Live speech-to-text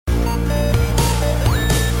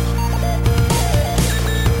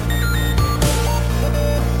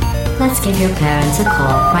Let's give your parents a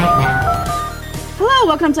call right now. Hello,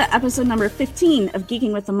 welcome to episode number 15 of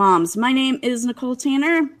Geeking with the Moms. My name is Nicole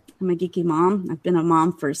Tanner. I'm a geeky mom. I've been a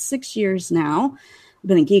mom for 6 years now. I've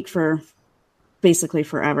been a geek for basically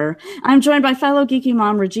forever. I'm joined by fellow geeky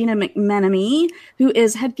mom Regina McMenemy, who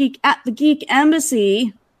is head geek at the Geek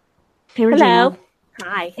Embassy. Hey, Regina. Hello.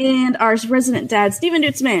 Hi. And our resident dad, Stephen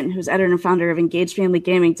Dutzman, who's editor and founder of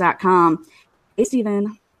EngageFamilyGaming.com. Hey,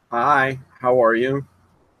 Stephen. Hi. How are you?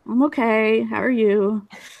 I'm okay. How are you?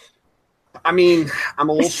 I mean, I'm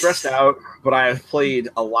a little stressed out, but I have played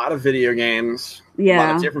a lot of video games, a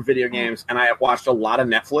lot of different video games, and I have watched a lot of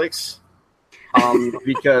Netflix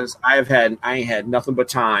because I had nothing but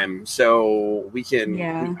time. So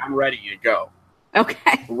I'm ready to go.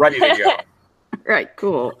 Okay. Ready to go. Right,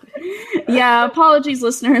 cool. Yeah, apologies,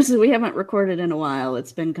 listeners. We haven't recorded in a while.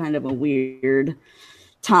 It's been kind of a weird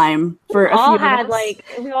time for a few of us.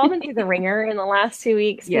 We've all been through the ringer in the last 2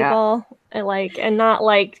 weeks, Yeah. people. And not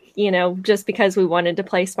just because we wanted to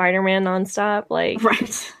play Spider-Man nonstop.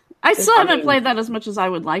 Right. I still haven't played that as much as I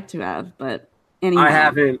would like to have, but anyway. I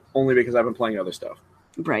haven't, only because I've been playing other stuff.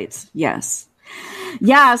 Right. Yes.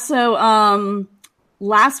 Yeah. So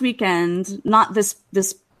last weekend, not this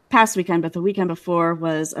past weekend, but the weekend before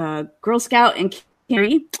was Girl Scout and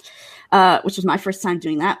Carrie, which was my first time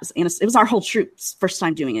doing that. It was our whole troop's first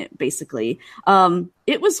time doing it, basically.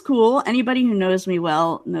 It was cool. Anybody who knows me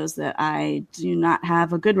well knows that I do not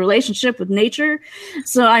have a good relationship with nature.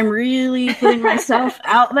 So I'm really putting myself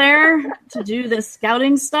out there to do this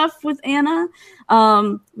scouting stuff with Anna.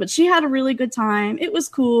 But she had a really good time. It was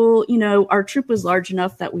cool. You know, our troop was large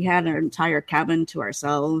enough that we had our entire cabin to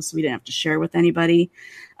ourselves. So we didn't have to share with anybody,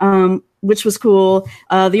 which was cool.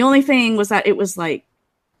 The only thing was that it was at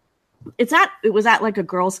like a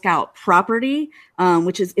Girl Scout property,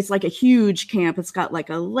 it's like a huge camp. It's got like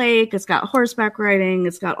a lake, it's got horseback riding,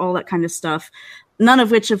 it's got all that kind of stuff. None of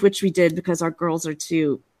which we did because our girls are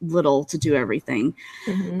too little to do everything.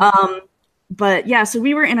 Mm-hmm. But yeah, so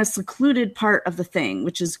we were in a secluded part of the thing,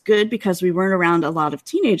 which is good because we weren't around a lot of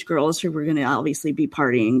teenage girls who were going to obviously be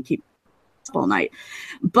partying, keep all night.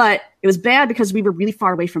 But it was bad because we were really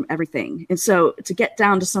far away from everything. And so to get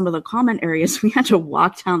down to some of the common areas, we had to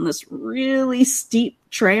walk down this really steep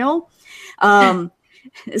trail.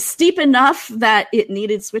 Steep enough that it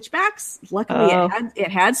needed switchbacks. Luckily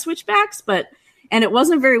it had switchbacks, and it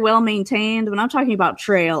wasn't very well maintained. When I'm talking about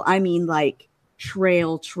trail, I mean like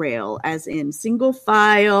trail, as in single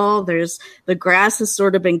file. The grass has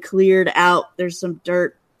sort of been cleared out. There's some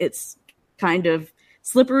dirt. It's kind of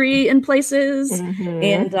slippery in places. Mm-hmm.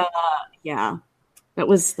 And that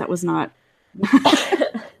was not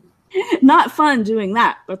not fun doing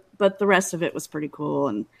that, but the rest of it was pretty cool,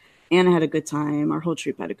 and Anna had a good time. Our whole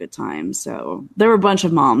troop had a good time. So there were a bunch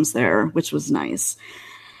of moms there, which was nice.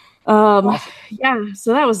 So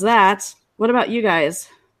that was that. What about you guys?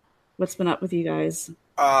 What's been up with you guys?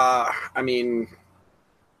 I mean,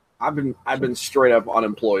 I've been straight up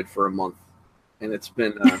unemployed for a month, and it's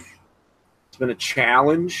been a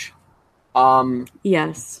challenge.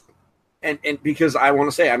 Yes. And because I want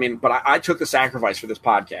to say, I mean, but I took the sacrifice for this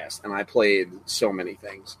podcast, and I played so many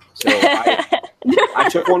things. So I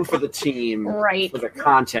took one for the team, right, for the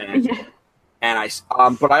content, and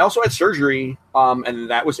but I also had surgery,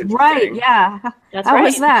 and that was interesting. Right, yeah. How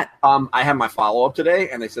was that? I had my follow-up today,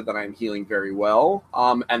 and they said that I'm healing very well,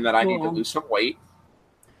 and that I need to lose some weight.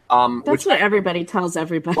 That's what everybody tells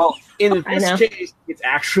everybody. Well, in this case, it's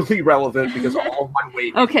actually relevant because all of my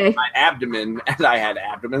weight is in my abdomen, and I had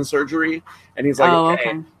abdomen surgery. And he's like,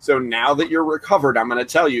 okay, so now that you're recovered, I'm going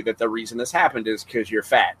to tell you that the reason this happened is because you're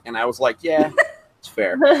fat. And I was like, yeah, it's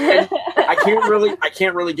fair. And I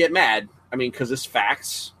can't really get mad. I mean, because it's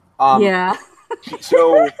facts.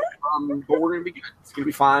 So, but we're going to be good. It's going to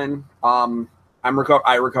be fine. I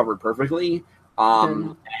recovered perfectly.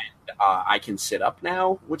 And I can sit up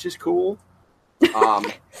now, which is cool.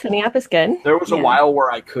 Sitting up is good. There was a while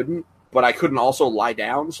where I couldn't, but I couldn't also lie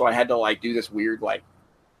down, so I had to do this weird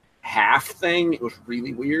half thing. It was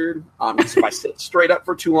really weird. Because if I sit straight up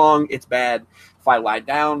for too long, it's bad. If I lie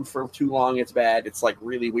down for too long, it's bad. It's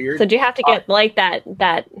really weird. So do you have to get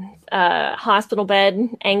that hospital bed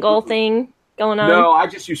angle thing going on? No, I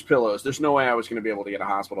just use pillows. There's no way I was going to be able to get a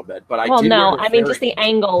hospital bed. But just the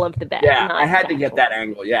angle of the bed. Yeah, I had to get that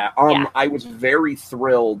angle. Yeah. I was very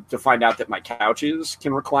thrilled to find out that my couches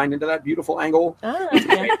can recline into that beautiful angle. Oh,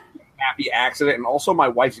 Happy accident. And also my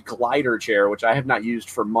wife's glider chair, which I have not used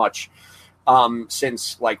for much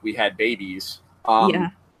since we had babies.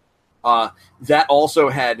 That also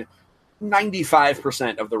had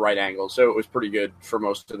 95% of the right angle, so it was pretty good for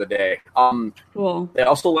most of the day. Cool. They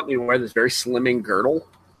also let me wear this very slimming girdle,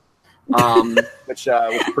 which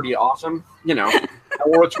was pretty awesome. You know, I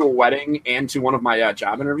wore it to a wedding and to one of my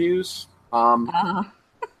job interviews.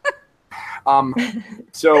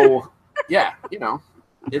 So yeah, you know,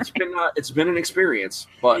 it's been an experience,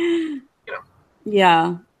 but you know,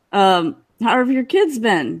 yeah. How have your kids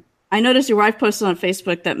been? I noticed your wife posted on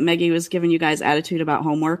Facebook that Maggie was giving you guys attitude about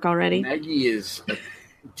homework already. Maggie is a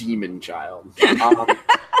demon child.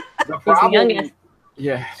 The problem,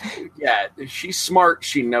 yeah, she's smart.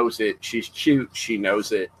 She knows it. She's cute. She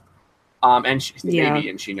knows it. And she's the baby,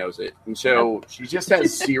 and she knows it. And so she just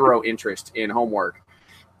has zero interest in homework.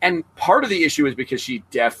 And part of the issue is because she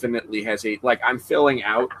definitely has I'm filling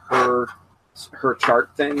out her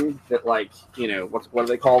chart thing that, like, you know, what do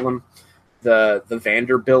they call them? The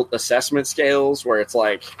Vanderbilt assessment scales, where it's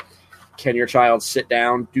like, can your child sit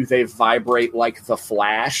down? Do they vibrate like the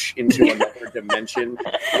Flash into another dimension?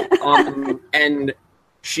 And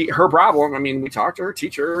her problem, I mean, we talked to her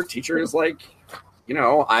teacher. Her teacher is like, you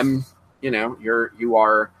know,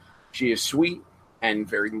 she is sweet and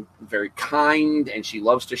very, very kind, and she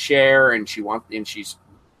loves to share, and she's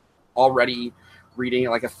already reading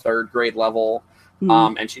at like a third grade level.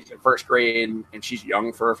 And she's in first grade, and she's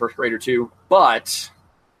young for a first grader too. But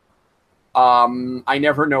I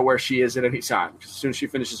never know where she is at any time. As soon as she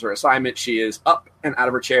finishes her assignment, she is up and out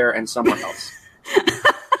of her chair and somewhere else.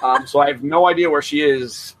 So I have no idea where she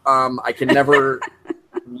is. I can never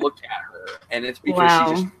look at her, and it's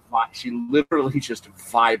because she literally just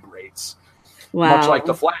vibrates. Wow. Much like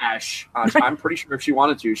the Flash. I'm pretty sure if she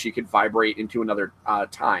wanted to, she could vibrate into another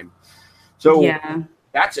time. So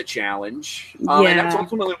that's a challenge. And that's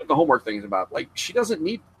ultimately what the homework thing is about. Like, she doesn't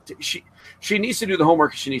need to, she needs to do the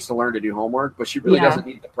homework. She needs to learn to do homework, but she really doesn't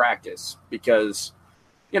need the practice because,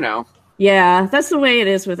 you know. Yeah, that's the way it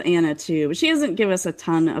is with Anna too. But she doesn't give us a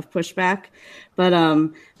ton of pushback. But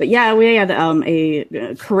yeah, we had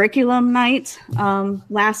a curriculum night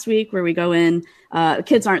last week where we go in. The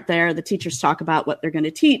kids aren't there. The teachers talk about what they're going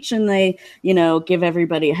to teach, and they, you know, give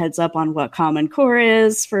everybody a heads up on what Common Core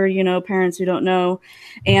is for, you know, parents who don't know.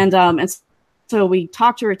 And so we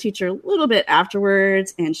talked to her teacher a little bit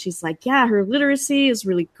afterwards, and she's like, yeah, her literacy is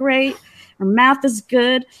really great. Her math is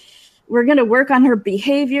good. We're going to work on her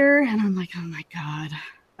behavior. And I'm like, oh my God,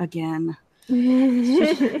 again.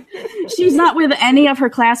 She's not with any of her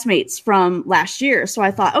classmates from last year. So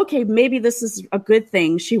I thought, okay, maybe this is a good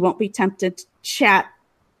thing. She won't be tempted to chat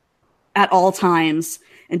at all times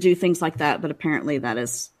and do things like that. But apparently that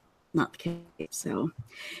is not the case. So,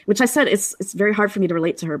 which I said, it's very hard for me to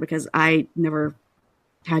relate to her because I never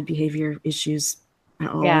had behavior issues at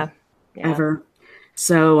all, ever.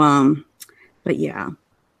 So, but yeah.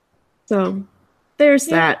 So there's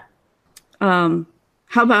that. How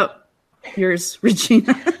about yours,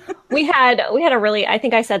 Regina? We had a really, I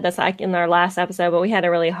think I said this in our last episode, but we had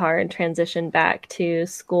a really hard transition back to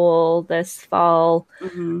school this fall.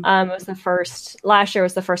 Mm-hmm. Last year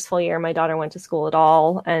was the first full year my daughter went to school at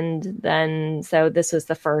all. And then, so this was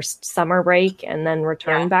the first summer break and then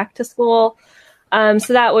return back to school. So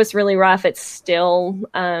that was really rough. It's still,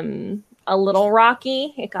 a little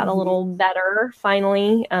rocky. It got a little better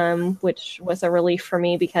finally, which was a relief for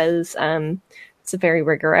me because it's a very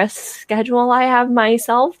rigorous schedule I have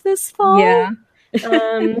myself this fall. Yeah.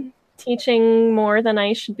 Teaching more than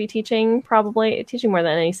I should be teaching, probably teaching more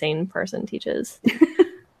than any sane person teaches.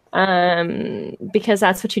 Because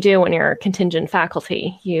that's what you do when you're contingent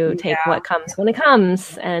faculty. You take what comes when it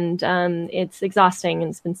comes, and it's exhausting.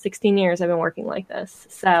 And it's been 16 years I've been working like this.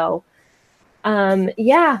 So it's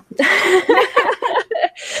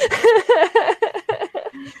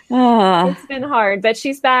been hard, but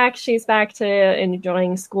she's back to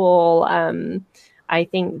enjoying school. I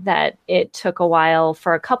think that it took a while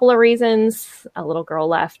for a couple of reasons. A little girl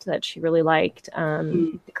left that she really liked.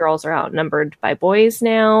 The girls are outnumbered by boys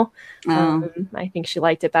now. I think she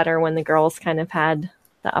liked it better when the girls kind of had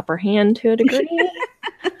the upper hand to a degree.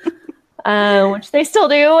 Which they still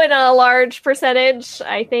do in a large percentage,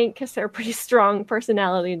 I think, because they're pretty strong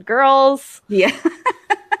personality girls. Yeah.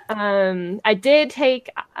 I did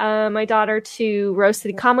take my daughter to Rose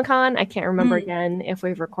City Comic Con. I can't remember again if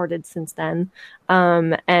we've recorded since then.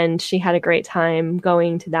 And she had a great time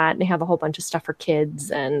going to that. They have a whole bunch of stuff for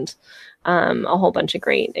kids and a whole bunch of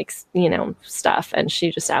great, stuff. And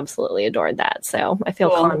she just absolutely adored that. So I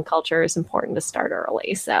feel con culture is important to start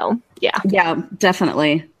early. So yeah. Yeah,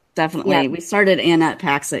 definitely. Definitely. Yep. We started Anna at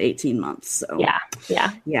PAX at 18 months. So yeah.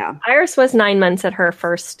 Iris was 9 months at her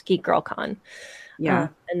first Geek Girl Con. Yeah.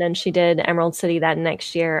 And then she did Emerald City that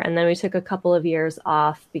next year. And then we took a couple of years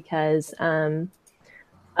off because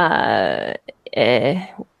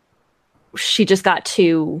she just got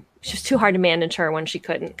too she was too hard to manage her when she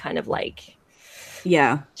couldn't kind of like,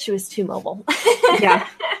 she was too mobile. Yeah.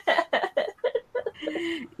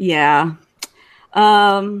 Yeah.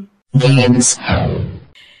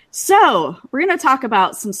 So we're going to talk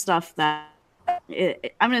about some stuff that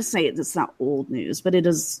I'm going to say it's not old news, but it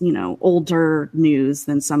is, older news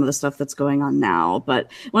than some of the stuff that's going on now.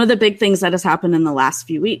 But one of the big things that has happened in the last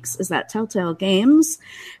few weeks is that Telltale Games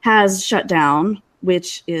has shut down,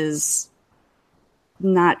 which is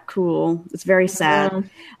not cool. It's very sad.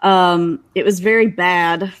 It was very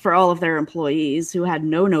bad for all of their employees who had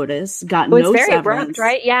no notice, got no severance. It was very abrupt,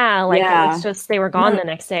 right? Yeah, it was just they were gone the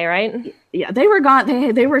next day, right? Yeah, they were gone.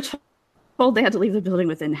 They were told they had to leave the building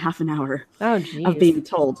within half an hour of being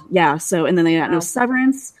told. Yeah, so and then they got no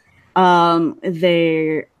severance.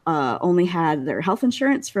 They only had their health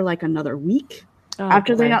insurance for like another week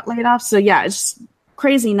after they got laid off. So yeah, it's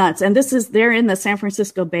crazy nuts. And they're in the San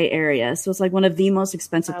Francisco Bay Area. So it's like one of the most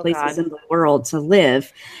expensive places in the world to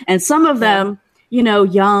live. And some of them,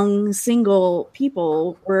 young single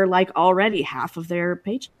people were like already half of their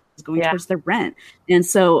paycheck going towards their rent. And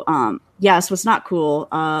so, so it's not cool.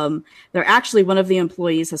 They're actually, one of the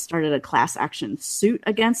employees has started a class action suit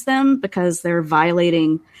against them because they're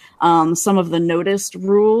violating some of the noticed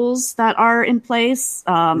rules that are in place.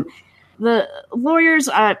 The lawyers,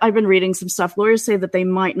 I've been reading some stuff. Lawyers say that they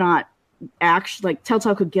might not actually, like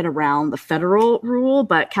Telltale could get around the federal rule,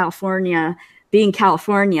 but California, being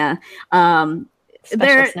California,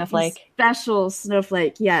 Special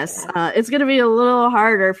snowflake, yes. Yeah. It's going to be a little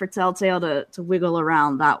harder for Telltale to wiggle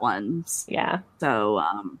around that one. Yeah. So,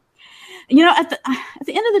 at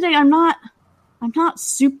the end of the day, I'm not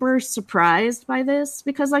super surprised by this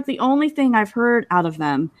because like the only thing I've heard out of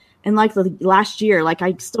them in like the last year, like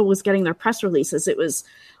I still was getting their press releases. It was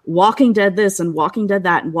Walking Dead this and Walking Dead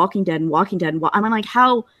that and Walking Dead and Walking Dead. I'm like,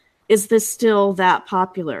 how is this still that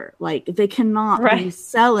popular? Like they cannot be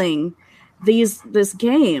selling this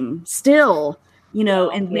game still,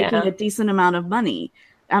 and making a decent amount of money.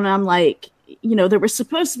 And I'm like, there was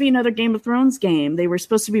supposed to be another Game of Thrones game. They were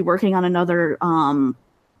supposed to be working on another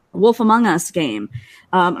Wolf Among Us game.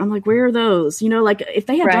 I'm like, where are those? Like if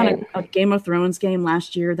they had done a Game of Thrones game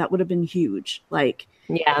last year, that would have been huge. Like,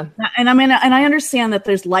 yeah. And I mean, and I understand that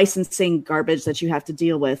there's licensing garbage that you have to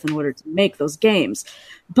deal with in order to make those games.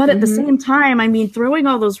 But at the same time, I mean, throwing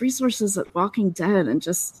all those resources at Walking Dead and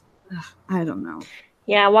just, I don't know.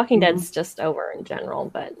 Yeah, Walking Dead's just over in general,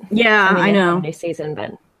 but I know. New season,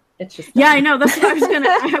 but it's just I know. That's what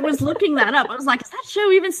I was looking that up. I was like, is that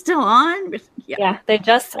show even still on? Yeah,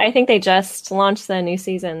 I think they just launched the new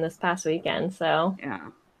season this past weekend. So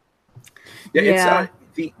it's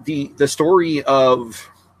the story of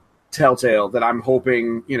Telltale that I'm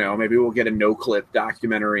hoping maybe we'll get a no-clip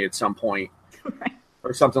documentary at some point,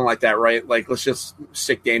 or something like that, right? Like let's just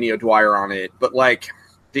stick Danny O'Dwyer on it, but like.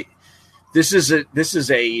 This is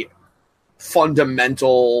a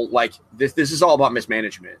fundamental, like this is all about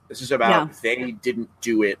mismanagement. This is about they didn't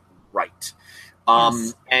do it right.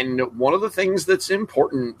 And one of the things that's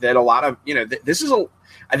important that a lot of,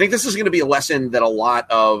 I think this is going to be a lesson that a lot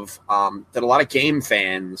of game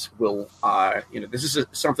fans will, this is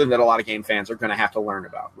something that a lot of game fans are going to have to learn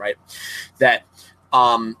about, right? That,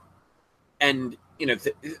 and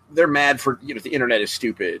they're mad for, the internet is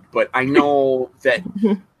stupid, but I know that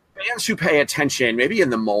fans who pay attention, maybe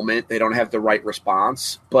in the moment they don't have the right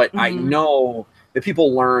response, but I know that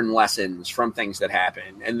people learn lessons from things that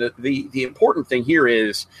happen. And the important thing here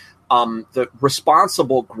is the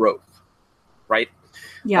responsible growth, right?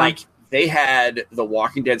 Yeah. Like they had The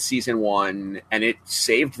Walking Dead season 1 and it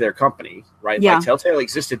saved their company, right? Yeah. Like Telltale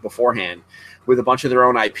existed beforehand with a bunch of their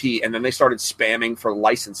own IP, and then they started spamming for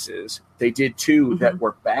licenses. They did 2 that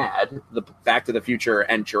were bad, the Back to the Future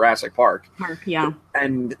and Jurassic Park.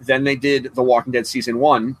 And then they did The Walking Dead season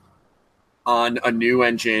 1 on a new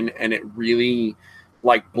engine, and it really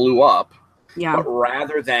like blew up. Yeah. But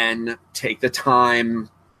rather than take the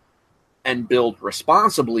time and build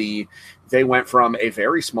responsibly, they went from a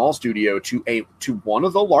very small studio to one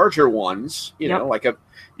of the larger ones, like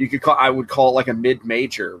I would call it like a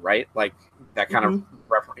mid-major, right? Like that kind of,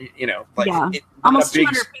 like almost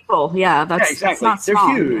 200 people. Yeah, that's exactly. That's They're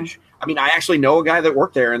small, huge. I mean, I actually know a guy that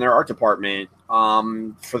worked there in their art department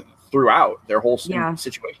throughout their whole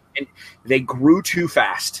situation, and they grew too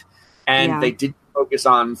fast, and they didn't focus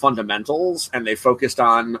on fundamentals, and they focused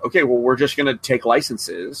on we're just going to take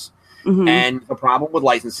licenses. And the problem with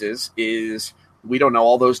licenses is we don't know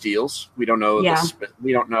all those deals. We don't know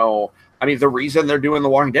we don't know. I mean, the reason they're doing The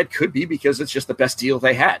Walking Dead could be because it's just the best deal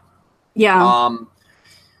they had. Yeah.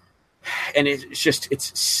 and it's just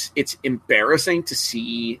it's embarrassing to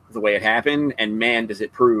see the way it happened. And man, does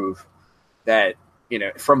it prove that,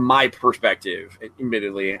 from my perspective,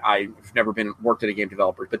 admittedly, I've never worked at a game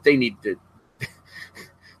developer, but they need to.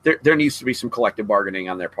 There needs to be some collective bargaining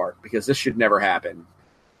on their part, because this should never happen.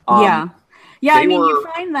 Yeah. I mean, you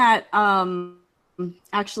find that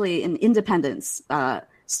actually in independence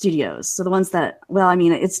studios. So the ones that,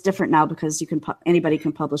 it's different now because anybody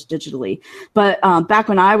can publish digitally. But back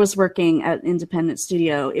when I was working at independent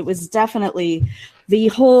studio, it was definitely the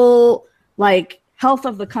whole health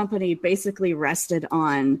of the company basically rested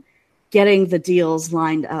on getting the deals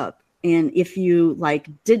lined up. And if you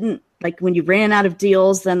didn't, when you ran out of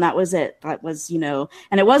deals, then that was it. That was, and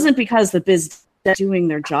it wasn't because the biz doing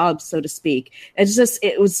their job, so to speak. It's just,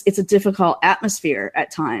 it's a difficult atmosphere at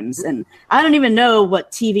times. And I don't even know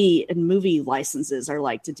what TV and movie licenses are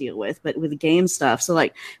like to deal with, but with game stuff. So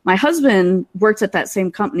my husband worked at that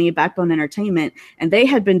same company, Backbone Entertainment, and they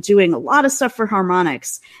had been doing a lot of stuff for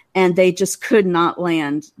Harmonix, and they just could not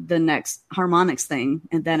land the next Harmonix thing.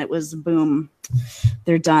 And then it was boom,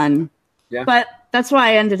 they're done. Yeah. But that's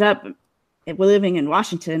why I ended up living in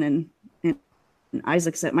Washington, and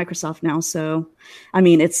Isaac's at Microsoft now. So,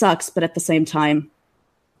 it sucks, but at the same time,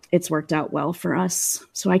 it's worked out well for us.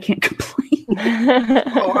 So I can't complain.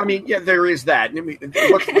 There is that.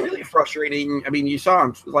 What's really frustrating, you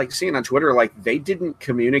saw, seeing on Twitter, they didn't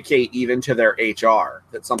communicate even to their HR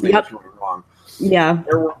that something was going wrong. Yeah.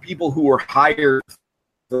 There were people who were hired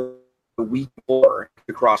the week before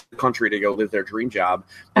across the country to go live their dream job.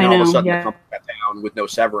 And all of a sudden the company got down with no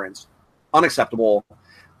severance. Unacceptable.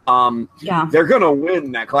 They're going to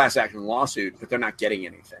win that class action lawsuit, but they're not getting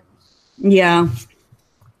anything. Yeah.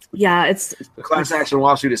 It's the class action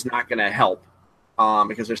lawsuit is not going to help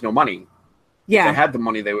because there's no money. Yeah. If they had the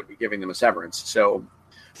money, they would be giving them a severance. So,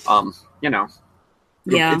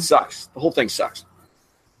 it sucks. The whole thing sucks.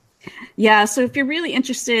 Yeah. So if you're really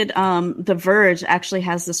interested, The Verge actually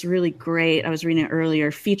has this really great, I was reading it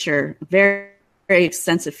earlier, feature, very, very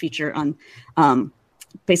extensive feature on,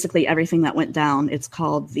 basically everything that went down. It's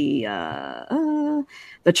called the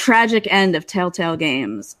Tragic End of Telltale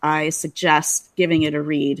Games. I suggest giving it a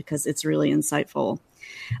read because it's really insightful.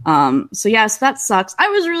 So that sucks. I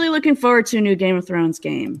was really looking forward to a new Game of Thrones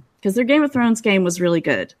game because their Game of Thrones game was really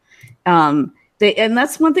good. And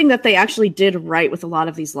that's one thing that they actually did right with a lot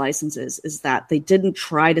of these licenses, is that they didn't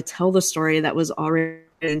try to tell the story that was already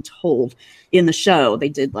been told in the show. They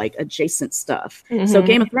did adjacent stuff. Mm-hmm. So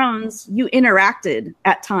Game of Thrones, you interacted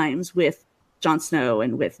at times with Jon Snow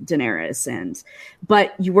and with Daenerys,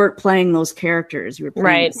 but you weren't playing those characters. You were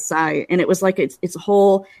playing side, and it was it's a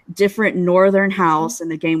whole different northern house, and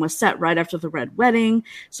the game was set right after the Red Wedding.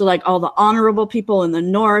 So all the honorable people in the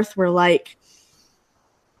north were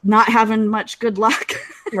not having much good luck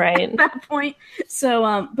at that point.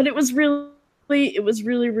 So, but it was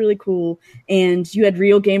really, really cool. And you had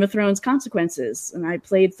real Game of Thrones consequences. And I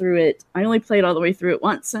played through it. I only played all the way through it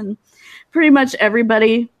once. And pretty much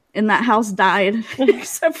everybody in that house died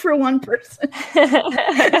except for one person.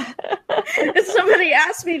 And somebody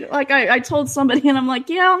asked me, I told somebody, and I'm like,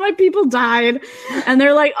 yeah, my people died. And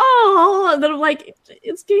they're like, oh, and then I'm like,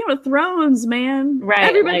 it's Game of Thrones, man. Right.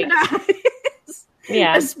 Everybody dies.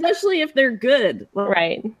 Yeah. Especially if they're good.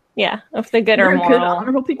 Right. Yeah, if they're good or moral, good,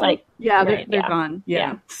 honorable people, they're gone.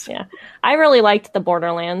 Yeah. I really liked the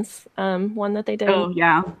Borderlands one that they did. Oh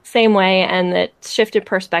yeah, same way, and it shifted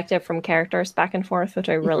perspective from characters back and forth, which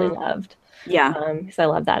I really loved. Yeah, because I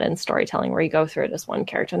love that in storytelling where you go through it as one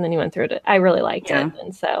character and then you went through it. I really liked it,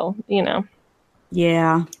 and so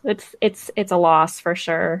yeah, it's a loss for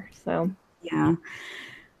sure. So yeah.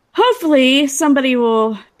 Hopefully somebody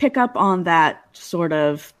will pick up on that sort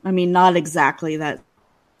of. Not exactly that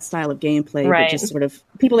style of gameplay, but just sort of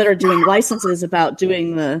people that are doing licenses about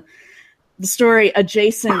doing the story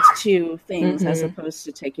adjacent to things as opposed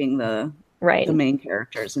to taking the main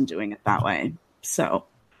characters and doing it that way. So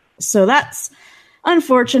that's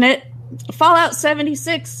unfortunate. Fallout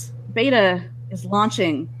 76 beta is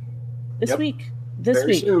launching this week. This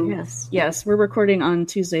week. Soon. Yes. We're recording on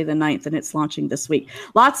Tuesday the 9th, and it's launching this week.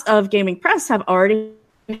 Lots of gaming press have already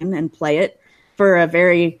been and play it for a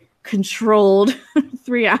very controlled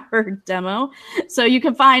 3-hour demo. So you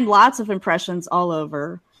can find lots of impressions all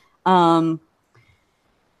over. I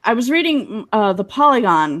was reading the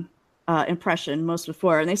Polygon impression most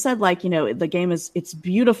before, and they said the game it's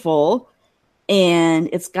beautiful and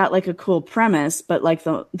it's got a cool premise, but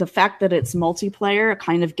the fact that it's multiplayer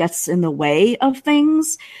kind of gets in the way of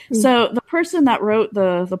things. Mm-hmm. So the person that wrote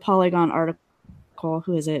the Polygon article,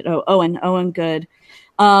 who is it? Owen Good,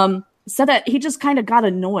 said that he just kind of got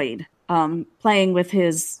annoyed playing with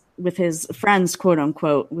his with his friends, quote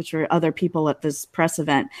unquote, which were other people at this press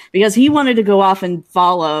event, because he wanted to go off and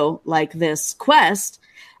follow like this quest.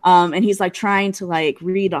 And he's like trying to like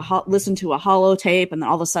listen to a holotape, and then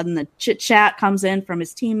all of a sudden the chit chat comes in from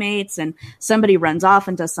his teammates, and somebody runs off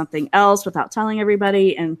and does something else without telling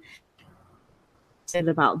everybody. And said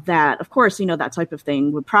about that, of course, that type of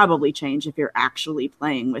thing would probably change if you're actually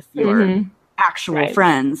playing with your actual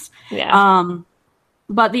friends. Yeah.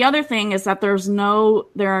 But the other thing is that there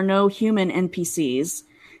are no human NPCs,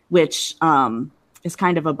 which is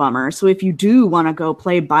kind of a bummer. So if you do want to go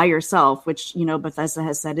play by yourself, which, Bethesda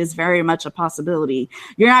has said is very much a possibility,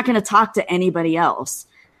 you're not going to talk to anybody else.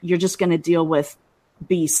 You're just going to deal with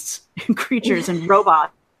beasts and creatures and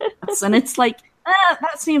robots. And it's like,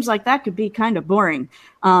 that seems like that could be kind of boring.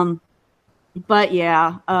 But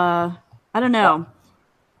yeah, I don't know.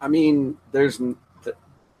 I mean,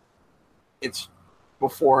 it's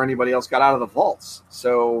before anybody else got out of the vaults.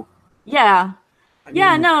 So yeah.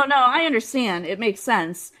 No, I understand. It makes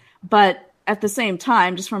sense. But at the same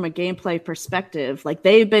time, just from a gameplay perspective, like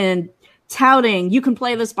they've been touting, you can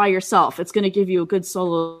play this by yourself. It's going to give you a good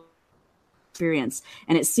solo experience.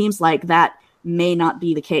 And it seems like that may not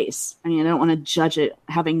be the case. I mean, I don't want to judge it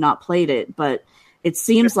having not played it, but it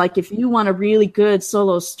seems like if you want a really good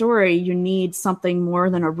solo story, you need something more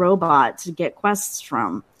than a robot to get quests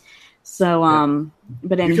from. So,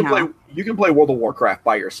 but anyhow. You can play World of Warcraft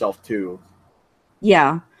by yourself too.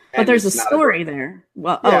 Yeah, but there's a story there.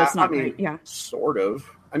 Well, yeah, it's not great. Yeah, sort of.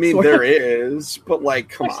 I mean, there is, but like,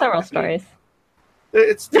 come on. There's several stories.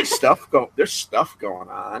 There's stuff going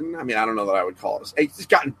on. I mean, I don't know that I would call it. It's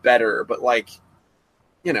gotten better, but like,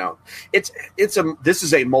 this is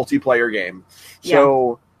a multiplayer game.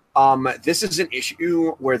 So, this is an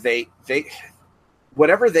issue where they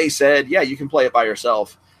whatever they said, yeah, you can play it by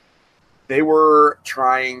yourself. They were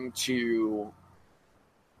trying to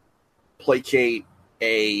placate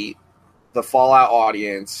the Fallout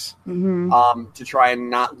audience to try and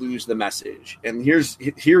not lose the message. And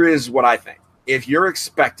here is what I think. If you're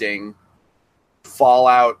expecting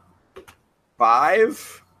Fallout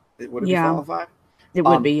 5, would it be Fallout 5? It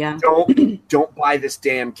would be, yeah. Don't buy this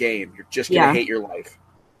damn game. You're just gonna hate your life.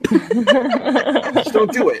 Just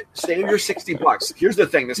don't do it. Save your $60. Here's the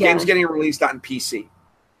thing: this game's getting released on PC.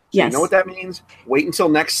 So you know what that means? Wait until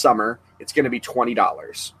next summer. It's going to be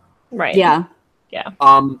 $20. Right. Yeah. Yeah.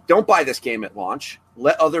 Don't buy this game at launch.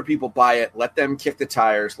 Let other people buy it. Let them kick the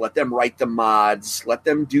tires. Let them write the mods. Let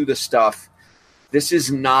them do the stuff. This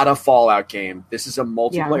is not a Fallout game. This is a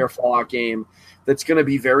multiplayer Fallout game that's going to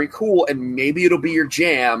be very cool, and maybe it'll be your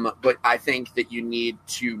jam, but I think that you need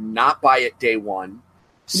to not buy it day one.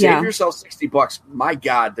 Save yourself $60. My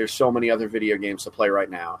God, there's so many other video games to play right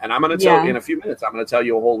now. And I'm going to tell you in a few minutes, I'm going to tell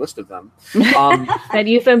you a whole list of them. That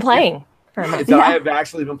you've been playing. That I have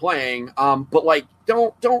actually been playing. But like,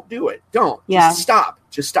 don't do it. Don't. Just stop.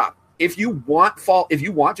 Just stop. If you want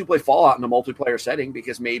to play Fallout in a multiplayer setting,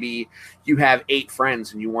 because maybe you have 8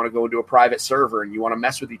 friends and you want to go into a private server and you want to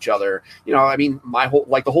mess with each other, I mean,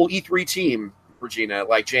 the whole E3 team, Regina,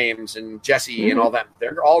 like James and Jesse and all that,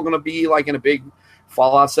 they're all going to be like in a big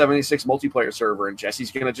Fallout 76 multiplayer server, and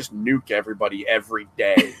Jesse's going to just nuke everybody every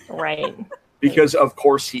day. Right. Because of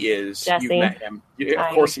course he is. Jesse. You've met him.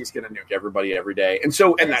 Of course he's going to nuke everybody every day. And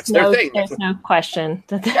so, and that's their thing. There's no question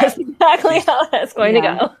that that's exactly how that's going to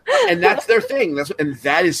go. And that's their thing. And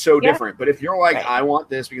that is so different. But if you're like, I want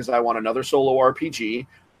this because I want another solo RPG,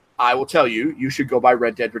 I will tell you, you should go buy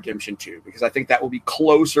Red Dead Redemption 2, because I think that will be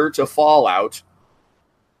closer to Fallout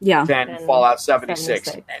than Fallout 76.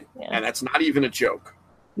 And that's not even a joke.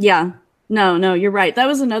 Yeah. No, you're right. That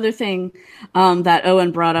was another thing that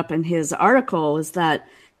Owen brought up in his article, is that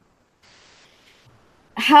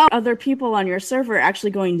how other people on your server are actually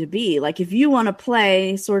going to be. Like, if you want to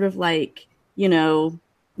play sort of like, not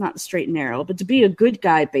straight and narrow, but to be a good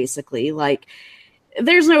guy, basically, like,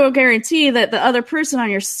 there's no guarantee that the other person on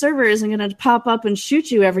your server isn't going to pop up and shoot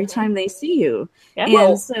you every time they see you. Yeah.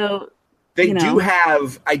 And so... They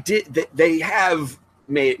they have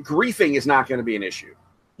made griefing is not going to be an issue.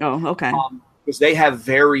 Oh, okay. Because they have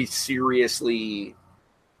very seriously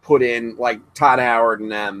put in, like Todd Howard and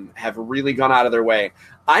them have really gone out of their way.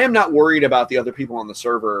 I am not worried about the other people on the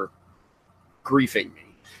server griefing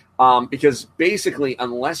me. Because basically,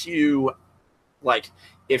 unless you, like,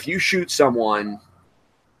 if you shoot someone,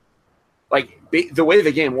 like, the way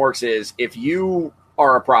the game works is if you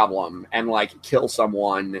are a problem and like kill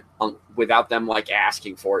someone without them like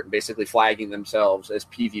asking for it and basically flagging themselves as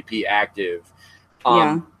PvP active,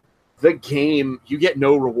 the game, you get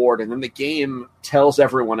no reward, and then the game tells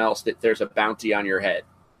everyone else that there's a bounty on your head.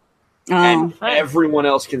 And everyone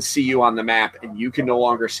else can see you on the map, and you can no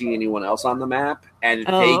longer see anyone else on the map, and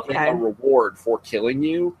they get a reward for killing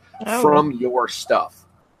you from your stuff.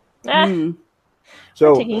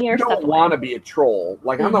 So you don't want to be a troll.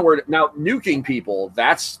 Like, I'm not worried. Now, nuking people,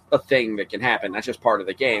 that's a thing that can happen. That's just part of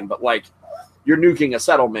the game. But, like, you're nuking a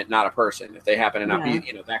settlement, not a person, if they happen to not be,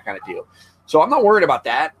 that kind of deal. So I'm not worried about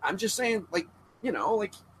that. I'm just saying, like,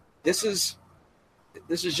 this is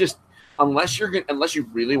just, unless you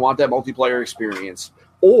really want that multiplayer experience,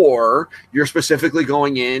 or you're specifically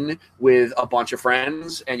going in with a bunch of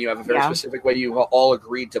friends and you have a very specific way you all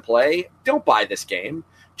agreed to play, don't buy this game.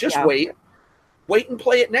 Just wait and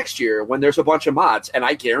play it next year when there's a bunch of mods. And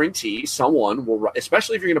I guarantee someone will,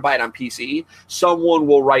 especially if you're going to buy it on PC, someone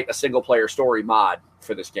will write a single player story mod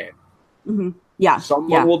for this game. Mm-hmm. Yeah.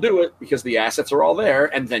 Someone will do it because the assets are all there,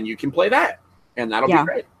 and then you can play that. And that'll be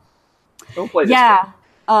great. Don't play this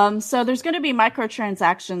game. So there's going to be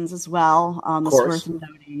microtransactions as well. It's worth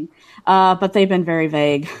noting. But they've been very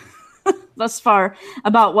vague thus far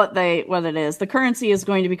about what it is. The currency is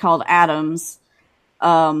going to be called atoms.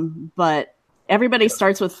 But everybody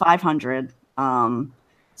starts with 500.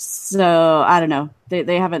 So I don't know.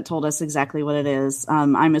 They haven't told us exactly what it is.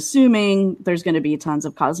 I'm assuming there's going to be tons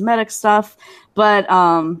of cosmetic stuff, but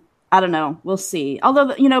I don't know. We'll see.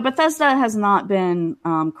 Although, Bethesda has not been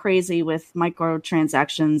crazy with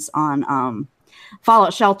microtransactions on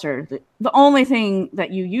Fallout Shelter. The only thing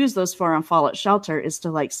that you use those for on Fallout Shelter is to,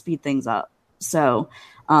 like, speed things up. So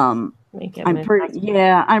I'm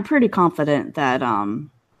pretty confident that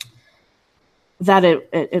that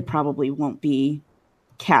it probably won't be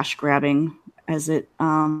cash grabbing as it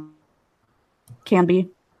can be.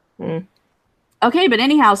 Okay, but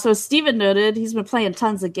anyhow, so Steven noted he's been playing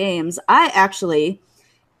tons of games. I actually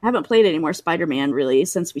haven't played any more Spider-Man really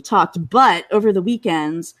since we talked, but over the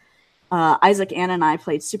weekends, Isaac, Anna, and I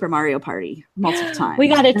played Super Mario Party multiple times. We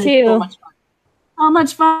got it too. So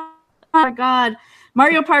much fun. Oh my God.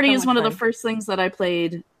 Mario Party is one of the first things that I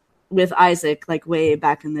played with Isaac, like, way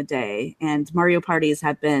back in the day. And Mario parties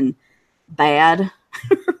have been bad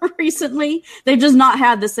recently. They've just not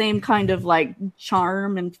had the same kind of, like,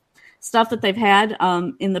 charm and stuff that they've had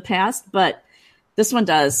in the past. But this one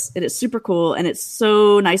does. It is super cool. And it's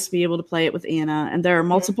so nice to be able to play it with Anna. And there are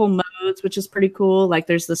multiple modes, which is pretty cool. Like,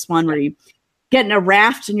 there's this one where you get in a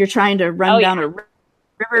raft and you're trying to run down a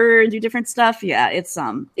river and do different stuff. Yeah, it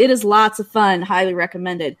is lots of fun. Highly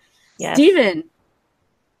recommended. Yes. Steven,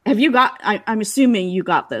 have you got, I'm assuming you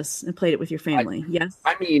got this and played it with your family, yes?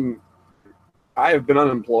 I mean, I have been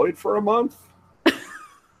unemployed for a month.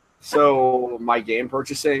 So my game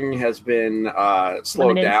purchasing has been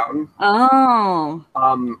slowed down. Oh.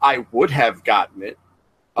 I would have gotten it.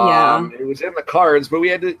 It was in the cards, but we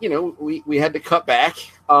had to, we had to cut back.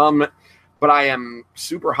 But I am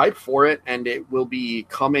super hyped for it, and it will be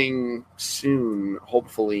coming soon,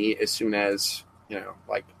 hopefully, as soon as,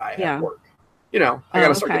 I have work. I got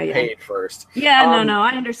to start getting paid first. Yeah,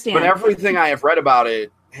 I understand. But everything I have read about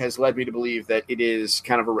it has led me to believe that it is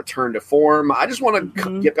kind of a return to form. I just want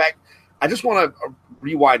to get back. I just want to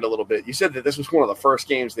rewind a little bit. You said that this was one of the first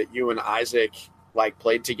games that you and Isaac, like,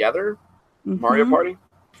 played together, Mario Party?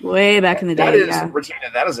 Way back in the day. Regina,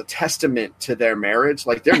 that is a testament to their marriage.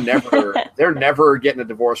 Like, they're never getting a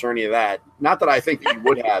divorce or any of that. Not that I think that you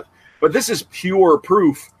would have, but this is pure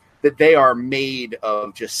proof that they are made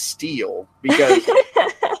of just steel, because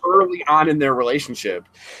early on in their relationship,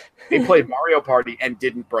 they played Mario Party and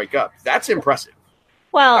didn't break up. That's impressive.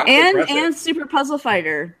 Well, and Super Puzzle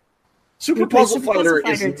Fighter. Super Puzzle Fighter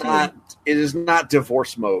is not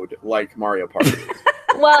divorce mode like Mario Party.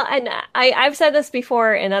 Well, and I've said this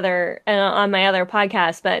before on my other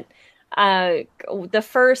podcast, but the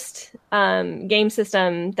first game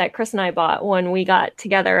system that Chris and I bought when we got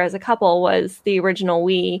together as a couple was the original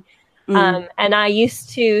Wii. And I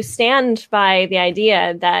used to stand by the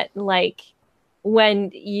idea that, like, when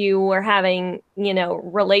you were having,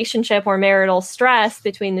 relationship or marital stress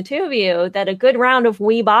between the two of you, that a good round of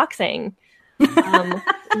Wii boxing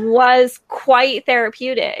was quite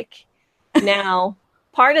therapeutic. Now,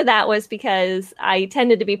 part of that was because I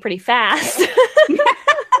tended to be pretty fast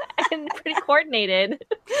and pretty coordinated.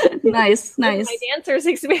 Nice. My dancer's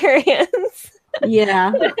experience.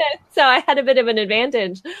 Yeah. So I had a bit of an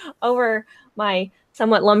advantage over my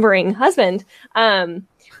somewhat lumbering husband. But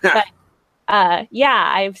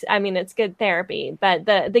it's good therapy. But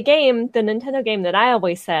the Nintendo game that I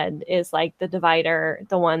always said is like the divider,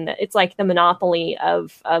 the one that it's like the monopoly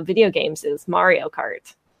of video games is Mario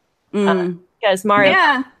Kart. because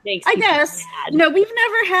Mario makes I guess mad.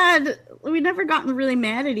 We've never gotten really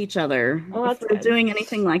mad at each other for doing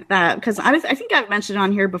anything like that, because I think I've mentioned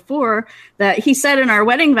on here before that he said in our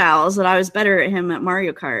wedding vows that I was better at him at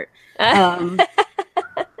Mario Kart.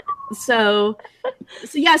 So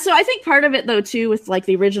I think part of it though too with like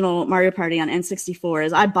the original Mario Party on N64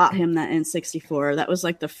 is I bought him that N64. That was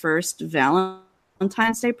like the first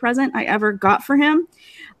Valentine's Day present I ever got for him.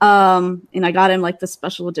 And I got him like the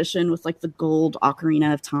special edition with like the gold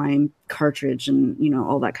Ocarina of Time cartridge and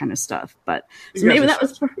all that kind of stuff. But so maybe that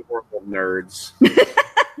was horrible nerds.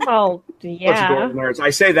 Well, yeah. Nerds. I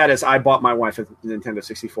say that as I bought my wife a Nintendo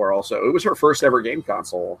 64 also. It was her first ever game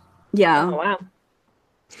console. Yeah. Oh, wow.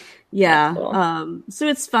 Yeah. Cool. So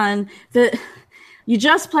it's fun. You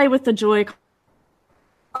just play with the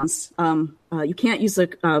Joy-Cons. You can't use a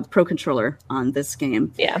Pro Controller on this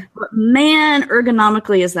game. Yeah. But man,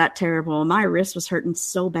 ergonomically is that terrible. My wrist was hurting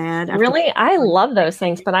so bad. Really? I love those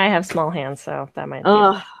things, but I have small hands, so that might be.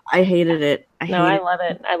 I hated it. I love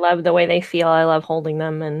it. I love the way they feel. I love holding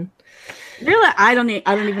them and really, I don't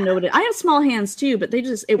even know what I have small hands too, but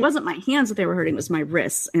it wasn't my hands that they were hurting, it was my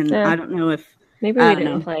wrists. And I don't know if maybe we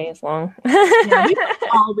didn't play as long. We played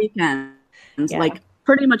all weekend. Like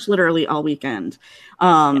pretty much literally all weekend.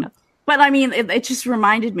 But I mean, it just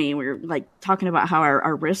reminded me, we were like talking about how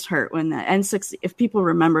our wrist hurt when the N60, if people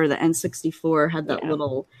remember the N64 had that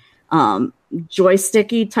little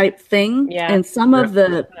joysticky type thing. Yeah. And some of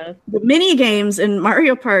the mini games in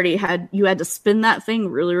Mario Party you had to spin that thing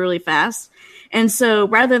really, really fast. And so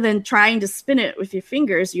rather than trying to spin it with your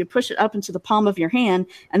fingers, you push it up into the palm of your hand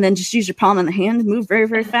and then just use your palm and the hand and move very,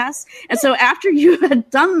 very fast. And so after you had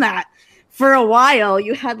done that for a while,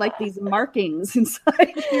 you had like these markings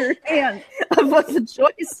inside your hand of what the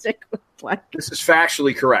joystick looked like. This is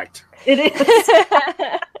factually correct. It is.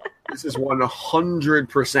 This is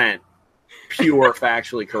 100% pure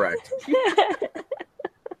factually correct.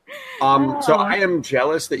 So I am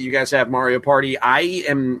jealous that you guys have Mario Party. I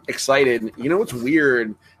am excited. You know what's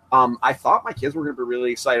weird? I thought my kids were going to be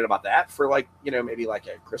really excited about that for maybe like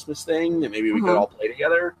a Christmas thing that maybe we could all play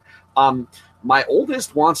together. My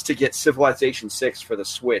oldest wants to get Civilization 6 for the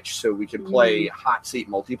Switch so we can play hot seat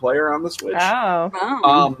multiplayer on the Switch.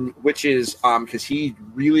 Which is because he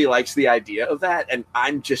really likes the idea of that, and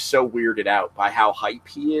I'm just so weirded out by how hype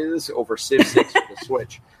he is over Civ 6 for the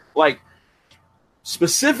Switch. Like,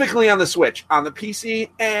 specifically on the Switch. On the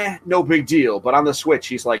PC, no big deal. But on the Switch,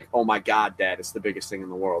 he's like, oh my god, Dad, it's the biggest thing in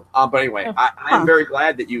the world. But anyway, I'm very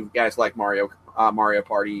glad that you guys like Mario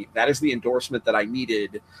Party. That is the endorsement that I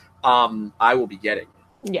needed. I will be getting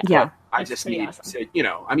it. Yeah. I just need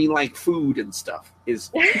to, like food and stuff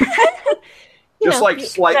is just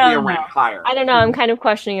slightly a rank higher. I don't know. I'm kind of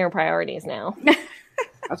questioning your priorities now.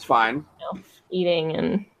 That's fine. Eating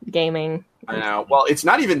and gaming. I know. Well, it's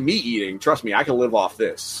not even me eating. Trust me, I can live off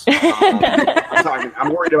this.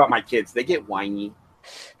 I'm worried about my kids. They get whiny.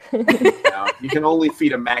 You can only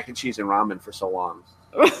feed them mac and cheese and ramen for so long.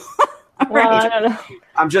 Well, I don't know.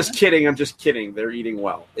 I'm just kidding. They're eating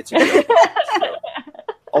well. It's a joke.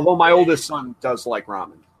 Although my oldest son does like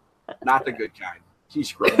ramen. Not the good kind.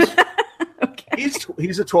 He's gross. Okay.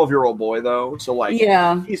 He's a 12-year-old boy though, so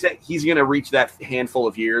he's gonna reach that handful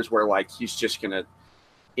of years where he's just gonna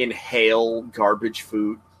inhale garbage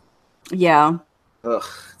food. Yeah. Ugh,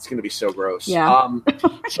 it's gonna be so gross. Yeah.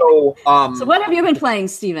 So what have you been playing,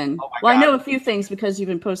 Steven? I know a few things because you've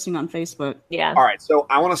been posting on Facebook. Yeah. All right. So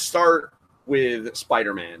I want to start with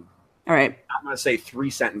Spider-Man. All right. I'm going to say 3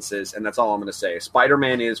 sentences, and that's all I'm going to say.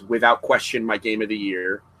 Spider-Man is, without question, my game of the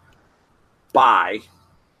year. Bye.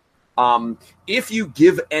 If you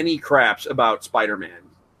give any craps about Spider-Man,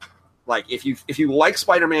 if you like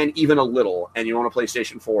Spider-Man even a little and you own a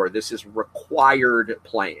PlayStation 4, this is required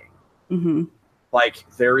playing. Mm-hmm.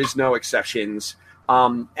 There is no exceptions.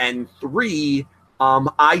 And 3,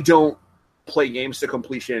 I don't play games to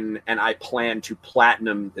completion, and I plan to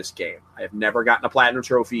platinum this game. I have never gotten a platinum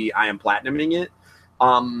trophy. I am platinuming it.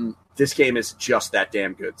 This game is just that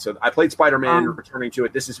damn good. So I played Spider-Man, returning to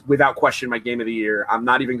it. This is without question my game of the year. I'm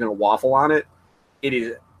not even going to waffle on it. It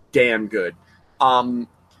is damn good.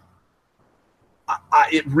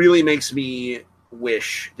 It really makes me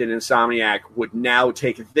wish that Insomniac would now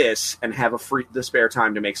take this and have the spare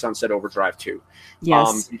time to make Sunset Overdrive 2.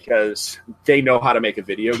 Yes. Because they know how to make a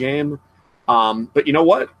video game. But you know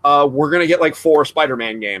what? We're going to get 4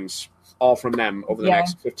 Spider-Man games all from them over the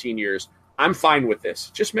next 15 years. I'm fine with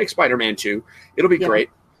this. Just make Spider-Man 2. It'll be great.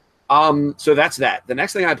 So that's that. The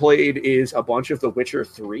next thing I played is a bunch of The Witcher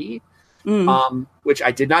 3. which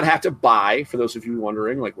I did not have to buy. For those of you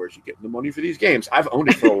wondering, like, where's you getting the money for these games? I've owned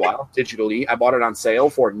it for a while digitally. I bought it on sale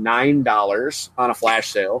for $9 on a flash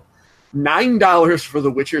sale. $9 for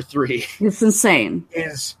The Witcher 3. It's insane.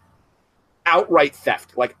 Is outright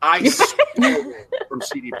theft. Like, I stole from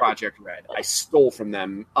CD Projekt Red. I stole from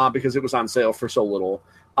them because it was on sale for so little.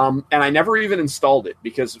 And I never even installed it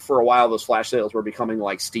because for a while those flash sales were becoming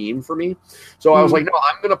like Steam for me. So I was like, no,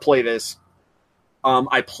 I'm going to play this.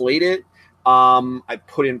 I played it. I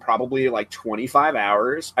put in probably like 25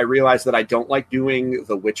 hours. I realized that I don't like doing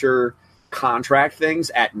the Witcher contract things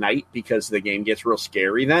at night because the game gets real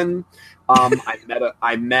scary then.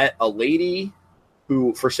 I met a lady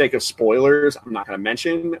who, for sake of spoilers, I'm not going to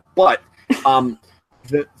mention, but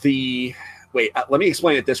wait, let me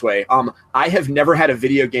explain it this way. I have never had a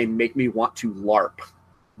video game make me want to LARP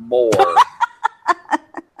more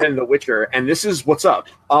than The Witcher, and this is what's up.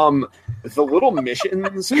 The little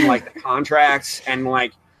missions and like the contracts and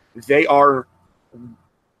like they are.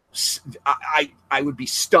 I would be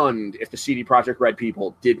stunned if the CD Projekt Red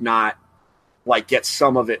people did not like get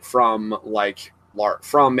some of it from like LARP,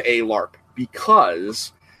 from a LARP,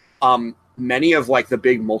 because many of like the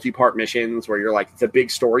big multi-part missions where you're like the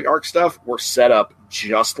big story arc stuff were set up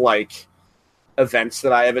just like events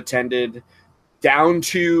that I have attended, down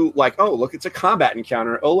to like, oh, look, it's a combat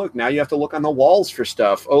encounter. Oh, look, now you have to look on the walls for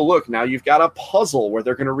stuff. Oh, look, now you've got a puzzle where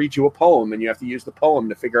they're going to read you a poem and you have to use the poem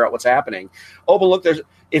to figure out what's happening. Oh, but look,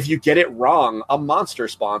 if you get it wrong, a monster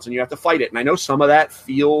spawns and you have to fight it. And I know some of that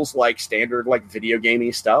feels like standard, like video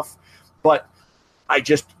gamey stuff, but I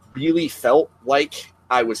just really felt like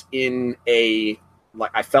I was I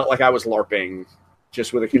felt like I was LARPing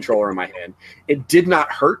just with a controller in my hand. It did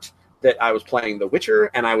not hurt that I was playing The Witcher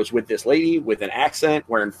and I was with this lady with an accent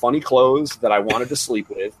wearing funny clothes that I wanted to sleep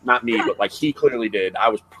with. Not me, but like he clearly did. I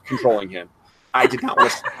was controlling him. I did not want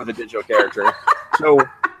to sleep with a digital character. So,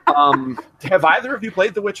 have either of you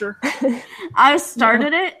played The Witcher? I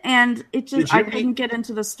started it and it just I couldn't get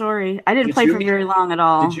into the story. I didn't play for very long at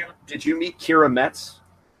all. Did you meet Kira Metz?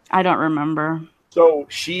 I don't remember. So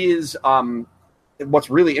she is. What's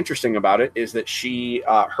really interesting about it is that she,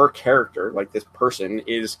 her character, like this person,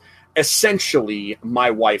 is essentially my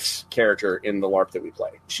wife's character in the LARP that we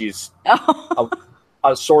play. She's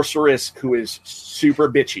a sorceress who is super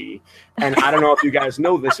bitchy. And I don't know if you guys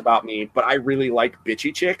know this about me, but I really like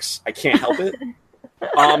bitchy chicks. I can't help it.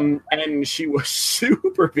 And she was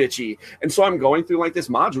super bitchy. And so I'm going through like this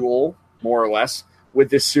module, more or less, with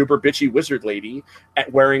this super bitchy wizard lady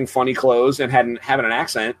wearing funny clothes and having an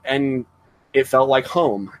accent. And it felt like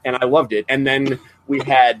home. And I loved it. And then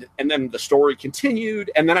then the story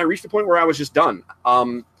continued, and then I reached a point where I was just done.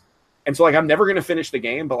 And so like I'm never going to finish the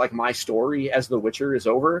game, but like my story as The Witcher is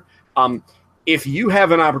over. If you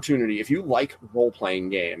have an opportunity, if you like role-playing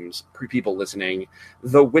games, people listening,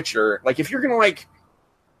 The Witcher, like if you're going to like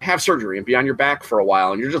have surgery and be on your back for a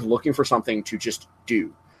while and you're just looking for something to just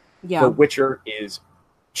do, The Witcher is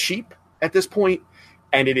cheap at this point,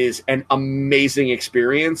 and it is an amazing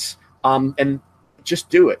experience. And just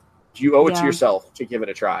do it. You owe it to yourself to give it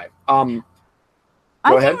a try. I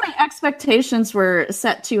think my expectations were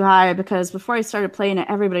set too high because before I started playing it,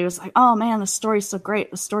 everybody was like, "Oh man, the story's so great!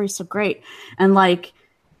 The story's so great!" And like,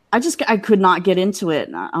 I could not get into it.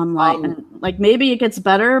 I'm like, maybe it gets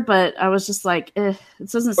better, but I was just like, it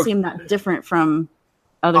doesn't seem that different from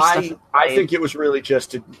other stuff. I think it was really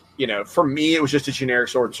just for me, it was just a generic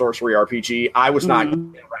sword and sorcery RPG. I was not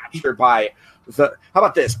enraptured by how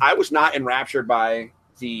about this? I was not enraptured by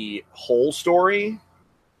the whole story.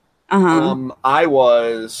 I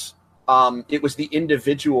was. It was the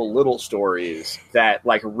individual little stories that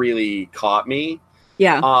like really caught me.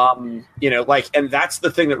 Yeah. And that's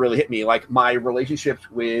the thing that really hit me. Like my relationships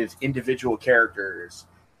with individual characters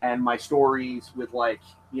and my stories with like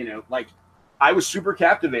I was super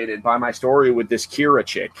captivated by my story with this Kira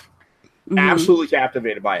chick. Absolutely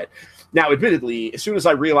captivated by it. Now, admittedly, as soon as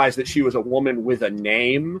I realized that she was a woman with a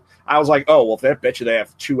name, I was like, oh, well, I bet you they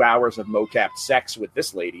have 2 hours of mocapped sex with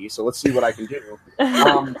this lady, so let's see what I can do.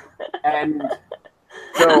 And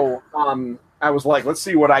so I was like, let's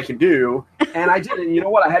see what I can do. And I did. And you know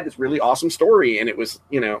what? I had this really awesome story, and it was,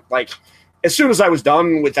 like, as soon as I was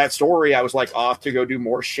done with that story, I was, like, off to go do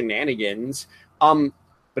more shenanigans.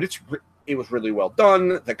 But it was really well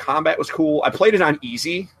done. The combat was cool. I played it on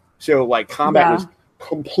easy, so, like, combat was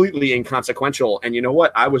completely inconsequential, and you know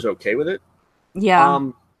what? I was okay with it. Yeah.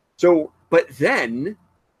 But then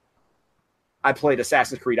I played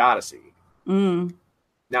Assassin's Creed Odyssey. Now,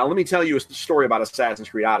 let me tell you a story about Assassin's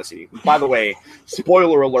Creed Odyssey. By the way,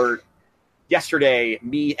 spoiler alert, yesterday,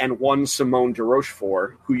 me and one Simone de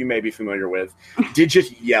Rochefort, who you may be familiar with, did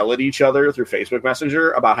just yell at each other through Facebook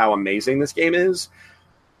Messenger about how amazing this game is.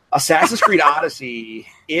 Assassin's Creed Odyssey,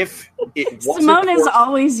 if it wasn't Simone is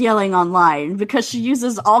always yelling online because she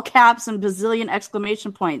uses all caps and bazillion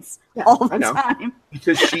exclamation points all the time.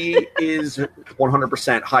 Because she is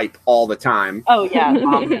 100% hype all the time. Oh, yeah.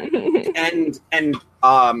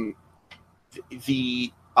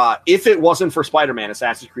 If it wasn't for Spider-Man,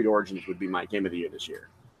 Assassin's Creed Origins would be my game of the year this year.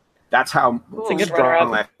 That's how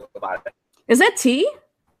strong I feel about it. Is that T?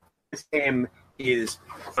 This game is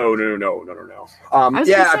no.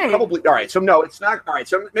 Probably. All right, so no, it's not. All right,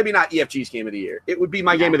 so maybe not EFG's game of the year. It would be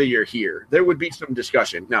my game of the year here. There would be some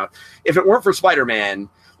discussion. Now, if it weren't for Spider-Man,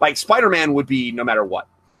 like Spider-Man would be no matter what.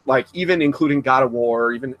 Like even including God of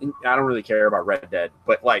War, I don't really care about Red Dead,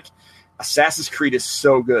 but like Assassin's Creed is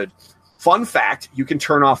so good. Fun fact, you can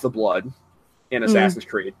turn off the blood in Assassin's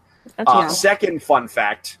Creed. Second fun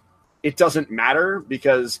fact, it doesn't matter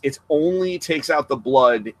because it only takes out the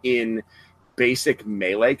blood in basic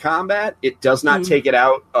melee combat. It does not take it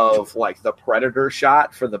out of like the predator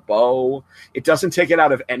shot for the bow. It doesn't take it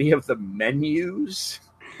out of any of the menus.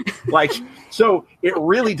 Like, so it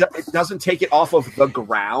really it doesn't take it off of the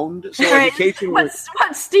ground. So what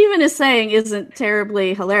Steven is saying isn't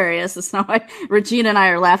terribly hilarious. It's not why Regina and I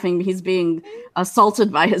are laughing. He's being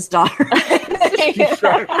assaulted by his daughter.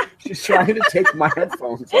 She's trying to take my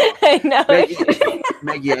headphones off. I know.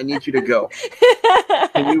 Maggie, I need you to go.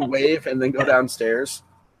 Can you wave and then go downstairs?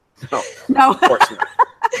 No. Of course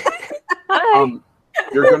not.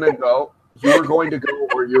 You're going to go. You were going to go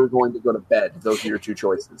or you were going to go to bed. Those are your two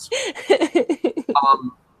choices.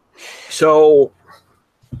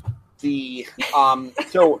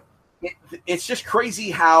 It's just crazy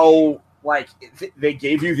how like they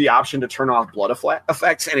gave you the option to turn off blood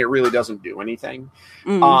effects and it really doesn't do anything.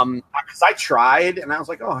 Because I tried and I was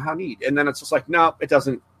like, oh, how neat. And then it's just like, no, it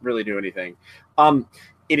doesn't really do anything.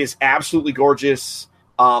 It is absolutely gorgeous.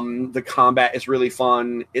 The combat is really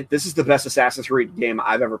fun. This is the best Assassin's Creed game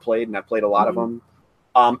I've ever played, and I've played a lot of them.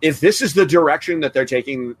 If this is the direction that they're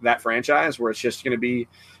taking that franchise, where it's just going to be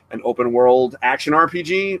an open world action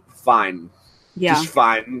RPG, fine. Yeah. Just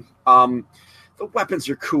fine. The weapons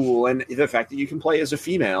are cool, and the fact that you can play as a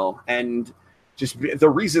female, and just the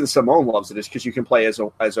reason Simone loves it is because you can play as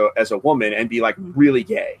a woman and be like really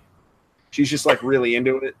gay. She's just like really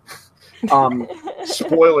into it.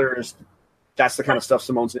 Spoilers. That's the kind of stuff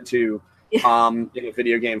Simone's into in a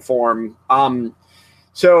video game form.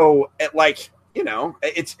 So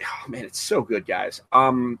it's so good, guys.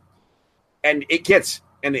 And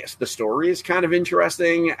the story is kind of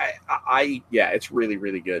interesting. It's really,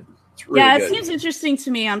 really good. It's really good. It seems interesting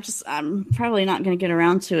to me. I'm probably not going to get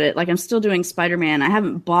around to it. Like I'm still doing Spider-Man. I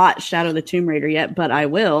haven't bought Shadow of the Tomb Raider yet, but I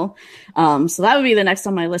will. So that would be the next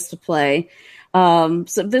on my list to play.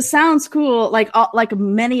 So this sounds cool. Like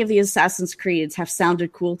many of the Assassin's Creeds have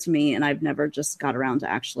sounded cool to me, and I've never just got around to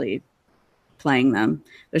actually playing them.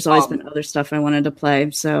 There's always been other stuff I wanted to play.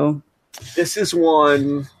 So this is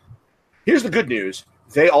one. Here's the good news: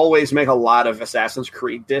 they always make a lot of Assassin's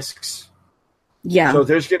Creed discs. Yeah. So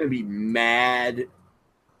there's going to be mad.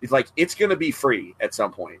 It's going to be free at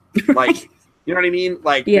some point. Like, you know what I mean?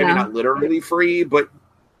 Like maybe not literally free, but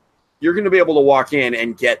you're going to be able to walk in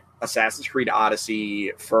and get Assassin's Creed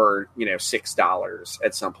Odyssey for, $6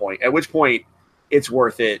 at some point, at which point it's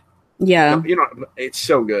worth it. Yeah. It's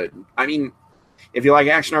so good. I mean, if you like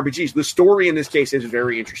action RPGs, the story in this case is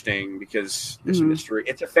very interesting because there's a mystery.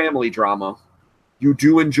 It's a family drama. You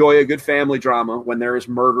do enjoy a good family drama when there is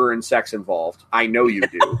murder and sex involved. I know you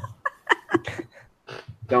do.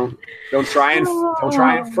 Don't try and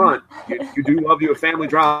front. You do love you a family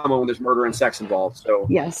drama when there's murder and sex involved. So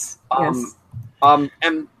yes. So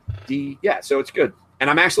it's good. And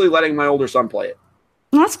I'm actually letting my older son play it.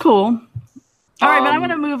 That's cool. All right, but I'm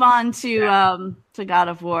going to move on to God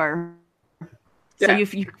of War. So you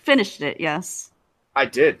finished it, yes? I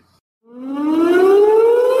did.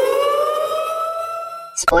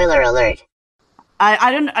 Spoiler alert.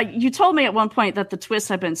 I don't. You told me at one point that the twist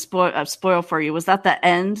had been spoiled for you. Was that the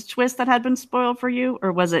end twist that had been spoiled for you,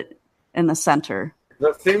 or was it in the center?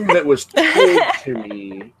 The thing that was told to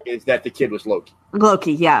me is that the kid was Loki.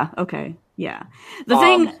 Loki, yeah, okay, yeah.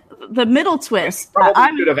 The middle twist.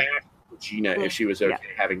 I could have asked Regina if she was okay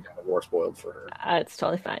having God of War spoiled for her. It's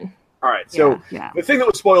totally fine. All right, so the thing that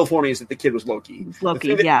was spoiled for me is that the kid was Loki. Loki,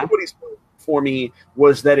 the thing that nobody spoiled for me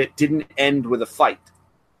was that it didn't end with a fight.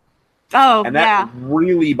 Oh, and that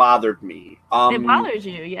really bothered me. It bothers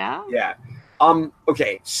you, yeah? Yeah.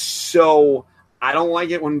 Okay, so I don't like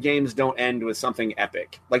it when games don't end with something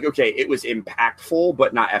epic. Like, okay, it was impactful,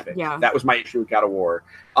 but not epic. Yeah. That was my issue with God of War.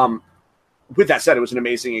 With that said, it was an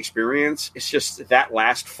amazing experience. It's just that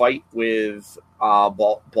last fight with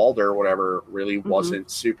Baldur or whatever really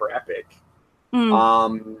wasn't super epic.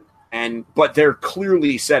 But they're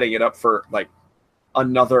clearly setting it up for like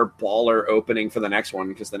another baller opening for the next one,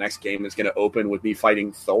 because the next game is going to open with me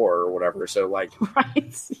fighting Thor or whatever. So like,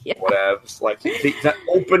 whatever. Like the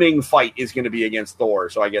opening fight is going to be against Thor.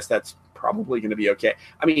 So I guess that's probably going to be okay.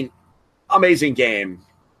 I mean, amazing game.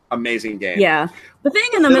 Yeah. The thing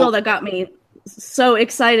in the middle that got me so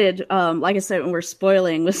excited, like I said, when we're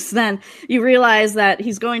spoiling, was then you realize that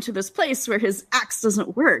he's going to this place where his axe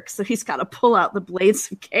doesn't work, so he's got to pull out the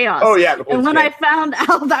blades of chaos. Oh yeah, and when I found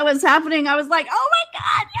out that was happening, I was like, "Oh my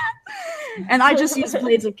god, yes!" And I just used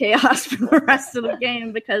blades of chaos for the rest of the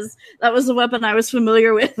game because that was a weapon I was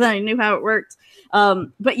familiar with and I knew how it worked.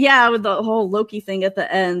 But yeah, with the whole Loki thing at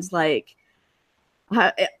the end, like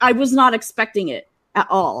I was not expecting it at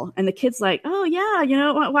all. And the kid's like, "Oh yeah, you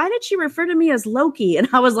know, why did she refer to me as Loki?" And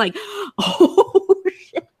I was like, "Oh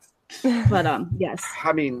shit." But yes.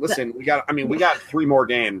 I mean, listen, we got 3 more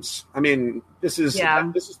games. I mean, this is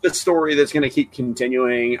the story that's going to keep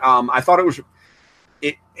continuing. I thought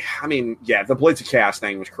the Blades of Chaos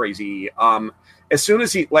thing was crazy. As soon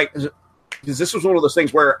as because this was one of those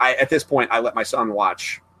things where at this point I let my son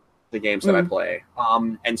watch the games that I play.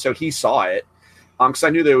 And so he saw it. Because I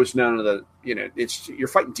knew there was none of the, you're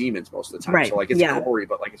fighting demons most of the time. Right. So, like, it's gory,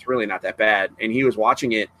 but, like, it's really not that bad. And he was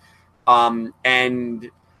watching it,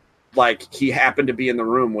 and, like, he happened to be in the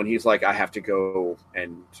room when he's like, I have to go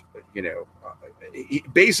and, he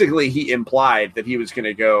implied that he was going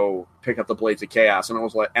to go pick up the Blades of Chaos. And I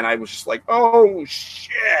was just like, oh,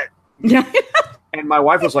 shit. Yeah. And my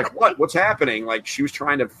wife was like, what's happening? Like, she was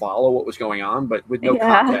trying to follow what was going on, but with no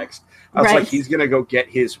context. I was like, he's going to go get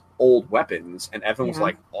his old weapons. And Evan was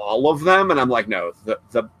like, all of them? And I'm like, no,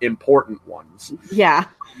 the important ones. Yeah.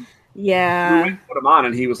 Yeah. We put him on,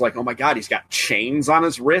 and he was like, oh, my God, he's got chains on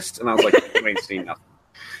his wrist. And I was like, you ain't seen nothing.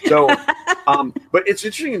 So, but it's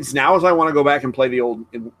interesting. It's now as I want to go back and play the old,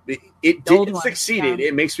 it did succeed. Yeah.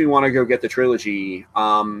 It makes me want to go get the trilogy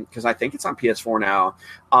because I think it's on PS4 now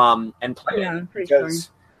and play it because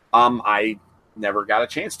I never got a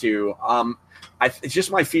chance to. It's just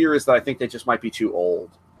my fear is that I think they just might be too old,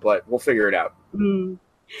 but we'll figure it out.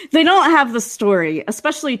 They don't have the story,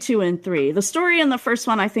 especially 2 and 3. The story in the first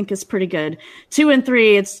one I think is pretty good. 2 and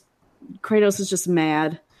 3, it's Kratos is just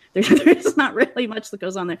mad. There's not really much that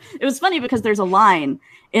goes on there. It was funny because there's a line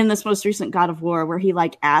in this most recent God of War where he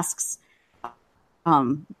like asks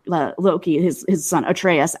Loki, his son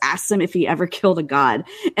Atreus, asks him if he ever killed a god.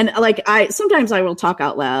 And like sometimes I will talk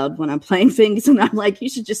out loud when I'm playing things, and I'm like, you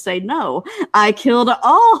should just say no. I killed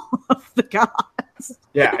all of the gods.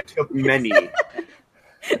 Yeah, I killed many.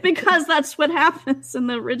 Because that's what happens in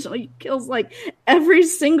the original. He kills like every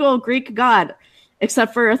single Greek god.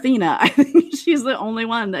 Except for Athena. I think she's the only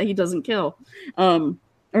one that he doesn't kill. Or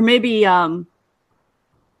maybe her,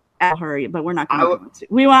 but we're not going to.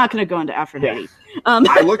 We're not going to go into Aphrodite. Yeah.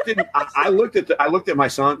 I looked at my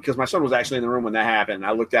son because my son was actually in the room when that happened.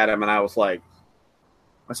 I looked at him and I was like,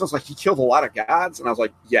 my son's like, he killed a lot of gods, and I was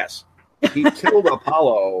like, yes, he killed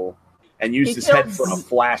Apollo and used his head for a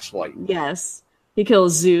flashlight. Yes, he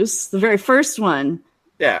kills Zeus, the very first one.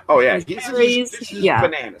 Yeah. Oh yeah. This is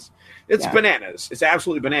bananas. It's bananas. It's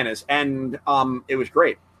absolutely bananas, and it was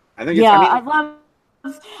great. I think.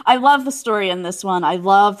 I love the story in this one. I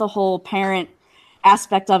love the whole parent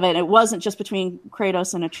aspect of it. It wasn't just between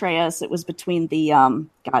Kratos and Atreus. It was between the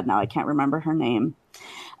God. Now I can't remember her name.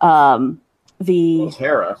 Hera.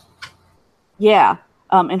 Yeah,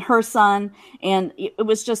 and her son, and it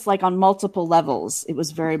was just like on multiple levels. It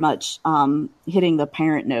was very much hitting the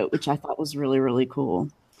parent note, which I thought was really, really cool.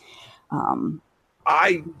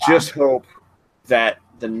 I just hope that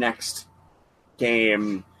the next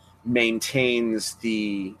game maintains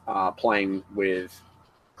the playing with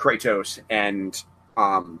Kratos and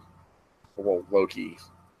Loki.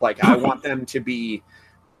 Like, I want them to be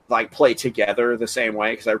like play together the same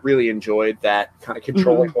way because I really enjoyed that kind of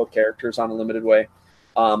controlling both characters on a limited way.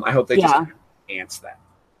 I hope they just enhance that.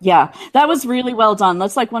 Yeah, that was really well done.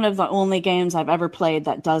 That's like one of the only games I've ever played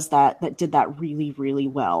that does that did that really, really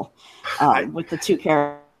well with the 2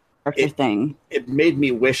 character thing. It made me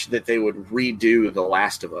wish that they would redo The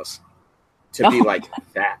Last of Us to be like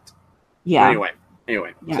that. Yeah. Anyway.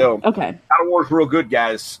 Yeah. So, okay. God of War is real good,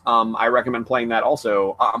 guys. I recommend playing that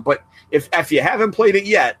also. But if you haven't played it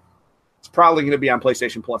yet, it's probably going to be on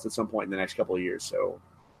PlayStation Plus at some point in the next couple of years. So,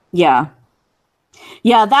 yeah.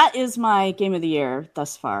 Yeah, that is my game of the year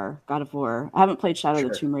thus far, God of War. I haven't played Shadow of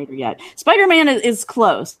the Tomb Raider yet. Spider-Man is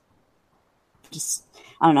close. Just,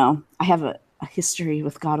 I don't know. I have a history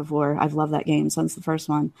with God of War. I've loved that game since the first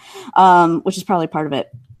one, which is probably part of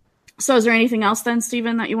it. So is there anything else then,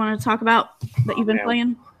 Steven, that you want to talk about that you've been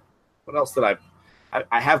playing? What else did I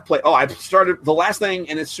have played? Oh, I started the last thing,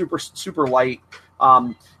 and it's super, super light,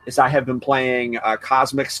 is I have been playing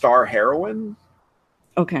Cosmic Star Heroine.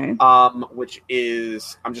 Okay. Which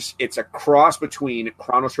is it's a cross between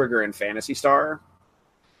Chrono Trigger and Phantasy Star.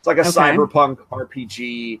 It's like a cyberpunk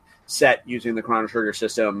RPG set using the Chrono Trigger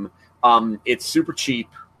system. It's super cheap.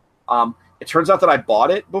 It turns out that I bought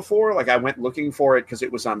it before. Like I went looking for it because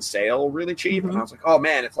it was on sale really cheap. And I was like, oh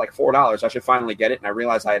man, it's like $4. I should finally get it. And I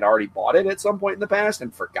realized I had already bought it at some point in the past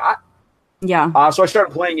and forgot. Yeah. So I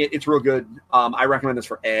started playing it. It's real good. I recommend this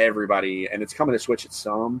for everybody. And it's coming to Switch at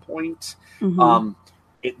some point.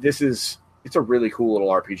 It's a really cool little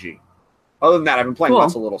RPG. Other than that, I've been playing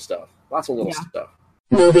lots of little stuff.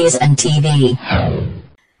 Movies and TV.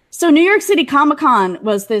 So New York City Comic-Con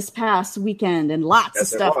was this past weekend, and lots of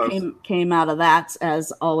stuff came out of that,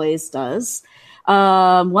 as always does.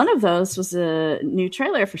 One of those was a new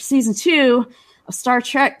trailer for season 2 of Star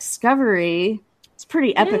Trek Discovery. It's a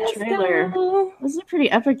pretty epic trailer. It was a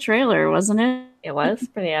pretty epic trailer, wasn't it? It was a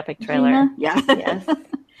pretty epic trailer. Yeah. Yes.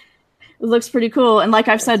 It looks pretty cool. And like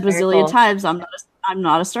I've said bazillion times, I'm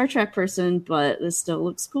not a Star Trek person, but this still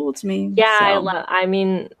looks cool to me. Yeah,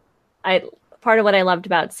 part of what I loved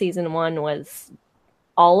about season 1 was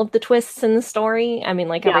all of the twists in the story. I mean,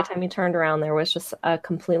 like every time you turned around, there was just a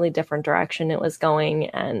completely different direction it was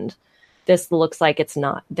going. And this looks like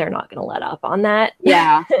they're not going to let up on that.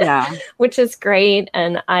 Yeah. Yeah. Which is great.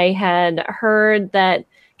 And I had heard that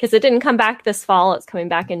because it didn't come back this fall, it's coming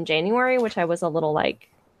back in January, which I was a little I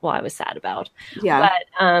was sad about. Yeah.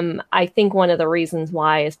 But I think one of the reasons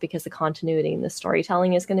why is because the continuity in the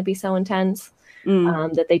storytelling is going to be so intense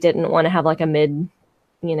that they didn't want to have like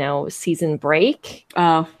a season break.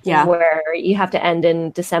 Oh, yeah. Where you have to end in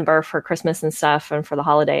December for Christmas and stuff and for the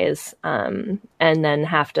holidays, and then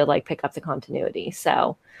have to like pick up the continuity.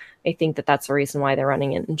 So I think that's the reason why they're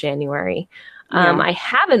running it in January.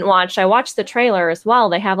 I watched the trailer as well.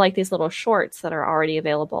 They have like these little shorts that are already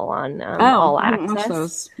available on All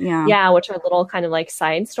Access. Yeah, which are little kind of like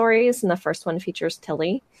side stories. And the first one features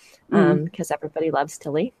Tilly because everybody loves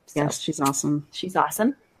Tilly. So yes, she's awesome. She's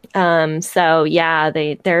awesome. So yeah,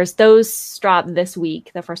 there's those dropped this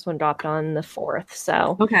week. The first one dropped on the 4th.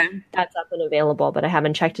 So that's up and available, but I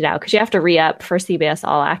haven't checked it out because you have to re-up for CBS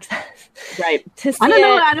All Access. Right.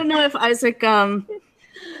 I don't know if Isaac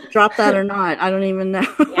dropped that or not. I don't even know.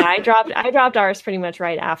 Yeah, I dropped ours pretty much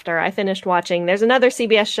right after I finished watching. There's another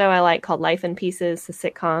CBS show I like called Life in Pieces, a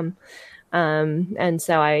sitcom. And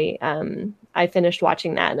so I finished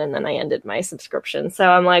watching that and then I ended my subscription. So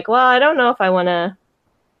I'm like, well, I don't know if I want to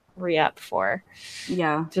re-up for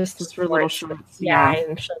just for little shorts. Yeah,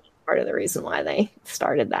 I'm sure that's part of the reason why they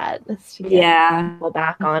started that is to get people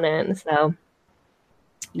back on it. So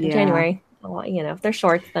in January. Well, if they're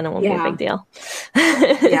short, then it won't be a big deal.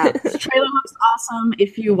 Yeah, the trailer looks awesome.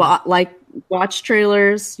 If you watch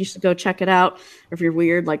trailers, you should go check it out. Or if you're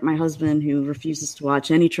weird, like my husband, who refuses to watch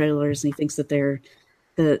any trailers, and he thinks that they're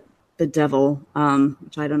the devil,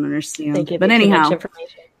 which I don't understand. But anyhow,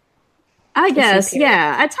 I guess,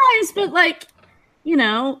 at times. But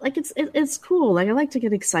it's cool. Like I like to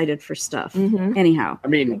get excited for stuff. Anyhow, I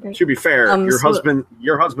mean, to be fair,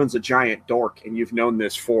 your husband's a giant dork, and you've known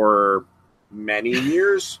this for many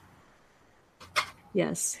years.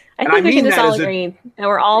 Yes. I think we can just all agree that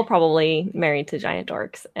we're all probably married to giant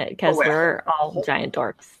dorks because we're all giant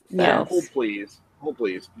dorks. So. Yeah. Oh,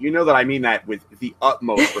 please. You know that I mean that with the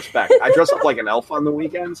utmost respect. I dress up like an elf on the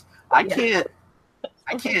weekends. I can't,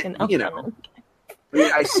 I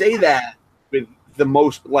mean, I say that with the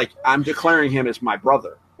most, I'm declaring him as my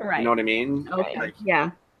brother. Right. You know what I mean? Okay.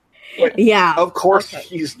 Yeah. Of course,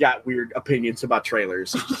 he's got weird opinions about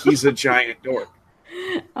trailers. He's a giant dork.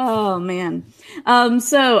 Oh man.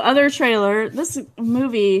 So other trailer. This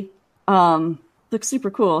movie looks super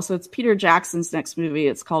cool. So it's Peter Jackson's next movie.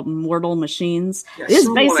 It's called Mortal Machines. It is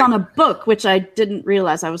based on a book, which I didn't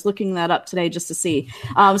realize. I was looking that up today just to see.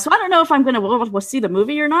 So I don't know if I'm going to see the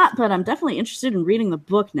movie or not, but I'm definitely interested in reading the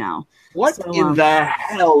book now. What in the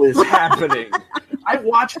hell is happening? I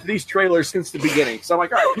watched these trailers since the beginning. So I'm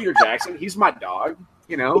like, all right, Peter Jackson, he's my dog,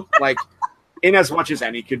 in as much as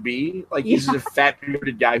any could be. He's a fat,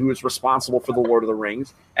 bearded guy who is responsible for the Lord of the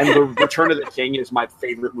Rings. And The Return of the King is my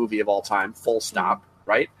favorite movie of all time, full stop,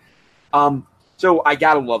 right? So I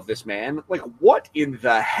gotta love this man. What in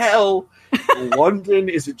the hell? London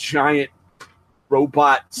is a giant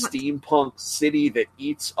robot steampunk city that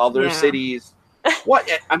eats other cities. What?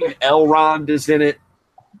 I mean, Elrond is in it.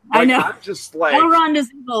 Like, I know. I'm just like, Elrond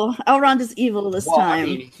is evil. Elrond is evil this time. I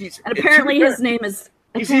mean, and apparently his name is.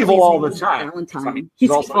 He's evil all the time. I mean,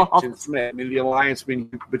 he's also Agent Smith. I mean, the alliance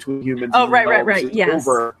between humans. Oh, right. Yes.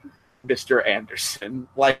 Over Mr. Anderson.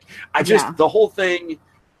 Like, the whole thing.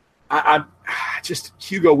 I just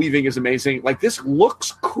Hugo Weaving is amazing. Like, this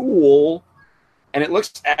looks cool, and it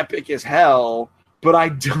looks epic as hell, but I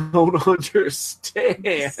don't understand.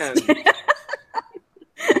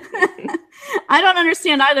 I don't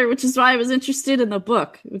understand either, which is why I was interested in the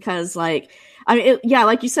book, because, like, I mean,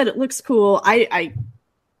 like you said, it looks cool. I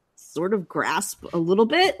sort of grasp a little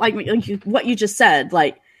bit, like what you just said.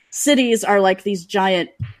 Like, cities are like these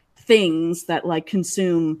giant things that like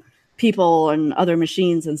consume people and other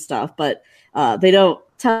machines and stuff, but they don't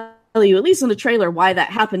tell you, at least in the trailer, why that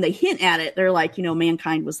happened. They hint at it. They're like,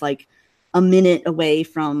 mankind was like a minute away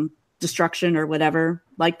from destruction or whatever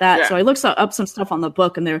like that. Yeah. So I looked up some stuff on the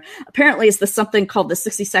book, and there apparently is something called the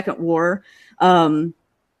 60-second war.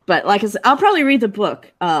 But like I said, I'll probably read the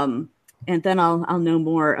book, and then I'll know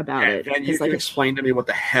more about it. And you can explain to me what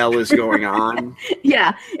the hell is going on.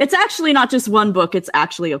 Yeah, it's actually not just one book; it's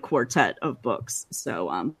actually a quartet of books.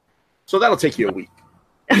 So that'll take you a week.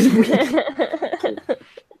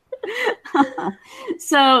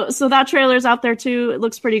 So that trailer's out there too. It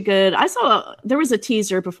looks pretty good. I saw there was a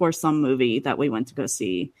teaser before some movie that we went to go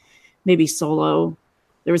see, maybe Solo.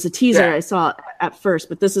 There was a teaser I saw at first,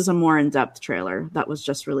 but this is a more in-depth trailer that was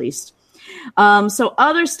just released. So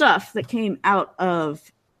other stuff that came out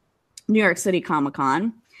of New York City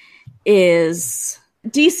Comic-Con is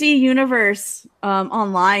DC Universe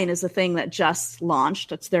Online is a thing that just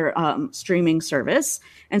launched. It's their streaming service.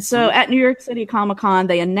 And so at New York City Comic-Con,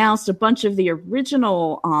 they announced a bunch of the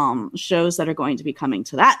original shows that are going to be coming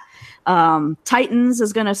to that. Titans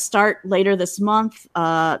is going to start later this month,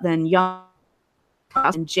 then Young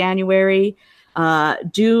in January,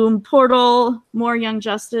 Doom, Portal, more Young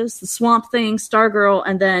Justice, The Swamp Thing, Stargirl,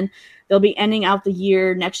 and then they'll be ending out the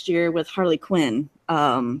year next year with Harley Quinn.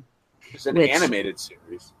 It's an animated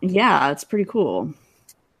series. Yeah, it's pretty cool.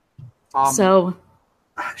 Sure.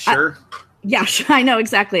 I know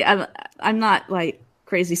exactly. I'm not like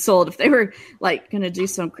crazy sold. If they were like going to do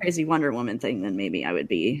some crazy Wonder Woman thing, then maybe I would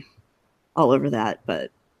be all over that.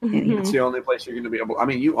 But anyhow. It's the only place you're going to be able. I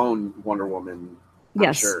mean, you own Wonder Woman.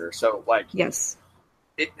 I'm sure. So like, yes.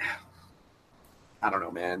 I don't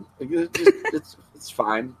know, man. Like, it's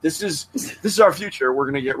fine. This is our future. We're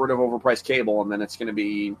gonna get rid of overpriced cable, and then it's gonna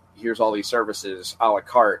be here's all these services a la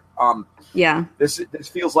carte. This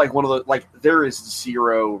feels like one of the like there is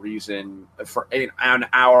zero reason for on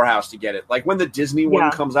our house to get it. Like when the Disney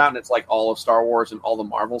one comes out and it's like all of Star Wars and all the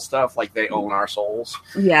Marvel stuff, like they own our souls.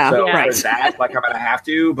 Yeah, so for that, like I'm gonna have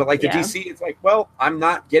to. But like the DC, it's like, well, I'm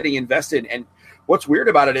not getting invested. And what's weird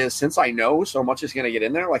about it is since I know so much is gonna get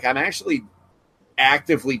in there, like I'm actually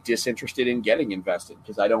actively disinterested in getting invested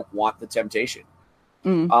because I don't want the temptation.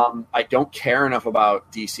 I don't care enough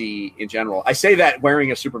about DC in general. I say that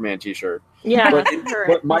wearing a Superman t-shirt. Yeah, but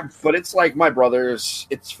it's like my brother's.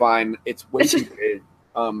 It's fine. It's way too big.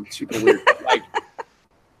 Super weird.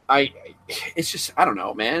 Like it's just I don't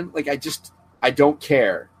know, man. Like I don't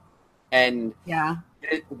care. And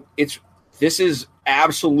this is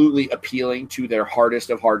absolutely appealing to their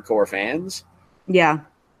hardest of hardcore fans. Yeah.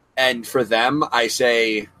 And for them, I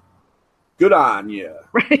say, good on you.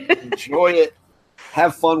 Right. Enjoy it.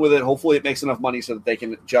 Have fun with it. Hopefully it makes enough money so that they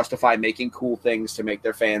can justify making cool things to make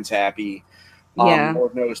their fans happy.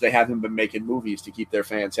 Lord knows they haven't been making movies to keep their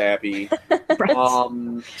fans happy. Right.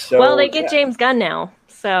 Well, they get James Gunn now,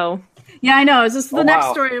 so... Yeah, I know. Is this the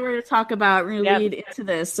next story we're going to talk about? We're going to lead into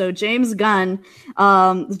this. So James Gunn,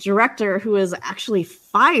 the director who is actually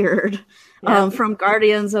fired... from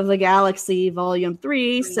Guardians of the Galaxy Volume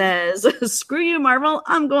 3 says, screw you, Marvel,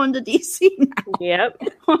 I'm going to DC now. Yep.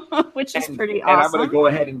 Which is pretty awesome. And I'm going to go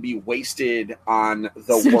ahead and be wasted on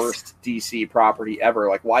the worst DC property ever.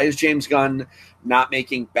 Like, why is James Gunn not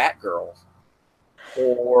making Batgirl?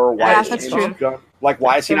 Or why is James Gunn,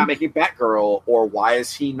 why is he not making Batgirl? Or why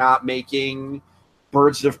is he not making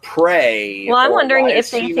Birds of Prey? Well, I'm wondering if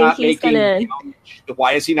they think he's gonna.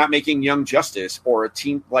 Why is he not making Young Justice or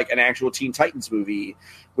an actual Teen Titans movie,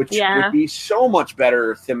 which would be so much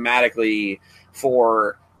better thematically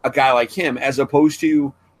for a guy like him, as opposed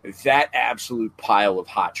to that absolute pile of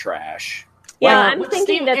hot trash. Yeah, I'm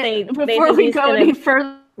thinking that before we go any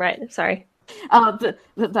further. Right. Sorry. The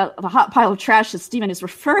hot pile of trash that Steven is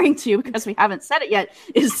referring to, because we haven't said it yet,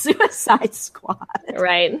 is Suicide Squad.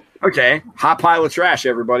 Right. Okay. Hot pile of trash,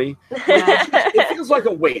 everybody. It feels like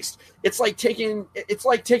a waste. It's like taking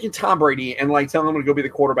Tom Brady and like telling him to go be the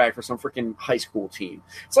quarterback for some freaking high school team.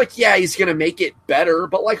 It's like, yeah, he's gonna make it better,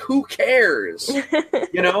 but like, who cares?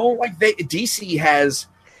 You know, like DC has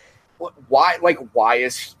why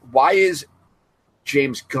is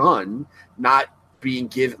James Gunn not being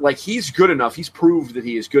given, like, he's good enough. He's proved that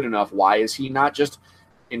he is good enough. Why is he not just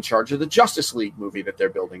in charge of the Justice League movie that they're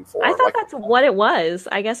building for? I thought that's what it was.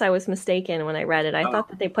 I guess I was mistaken when I read it. I thought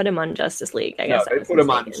that they put him on Justice League. I guess they put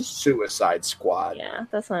him on Suicide Squad. Yeah,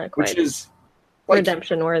 that's not quite, which is like,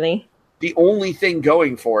 redemption worthy. The only thing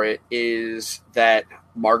going for it is that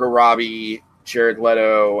Margot Robbie, Jared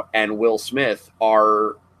Leto, and Will Smith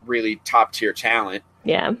are really top tier talent.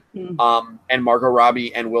 Yeah. And Margot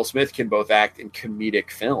Robbie and Will Smith can both act in comedic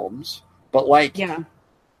films, but like,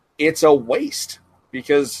 it's a waste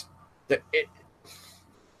because it's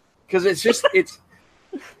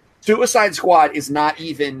Suicide Squad is not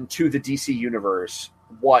even to the DC universe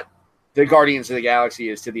what the Guardians of the Galaxy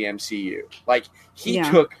is to the MCU. Like, he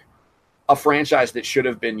took a franchise that should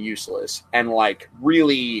have been useless and like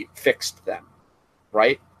really fixed them,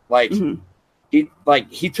 right? Like.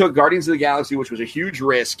 He took Guardians of the Galaxy, which was a huge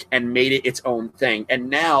risk, and made it its own thing. And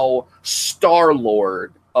now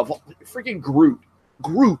Star-Lord of freaking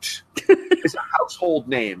Groot is a household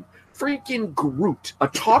name. Freaking Groot, a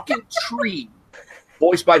talking tree,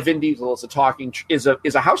 voiced by Vin Diesel,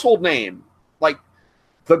 is a household name. Like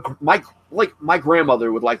my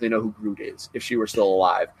grandmother would likely know who Groot is if she were still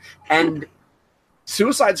alive. And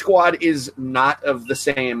Suicide Squad is not of the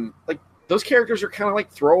same, like, those characters are kind of like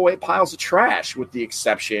throwaway piles of trash, with the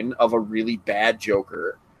exception of a really bad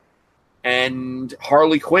Joker and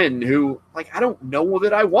Harley Quinn, who, like, I don't know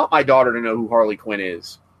that I want my daughter to know who Harley Quinn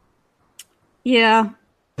is. Yeah.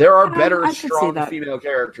 There are better, strong female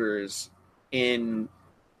characters in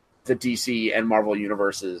the DC and Marvel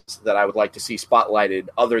universes that I would like to see spotlighted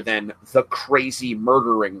other than the crazy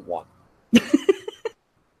murdering one.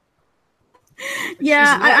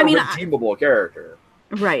 Yeah, I mean, a redeemable character.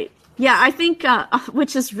 Right. Yeah, I think,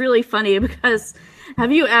 which is really funny because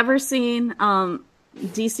have you ever seen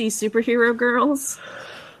DC Superhero Girls?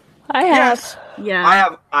 I have. Yes.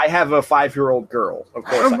 Yeah. I have a 5-year-old girl, of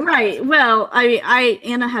course. Right. Well,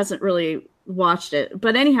 Anna hasn't really watched it.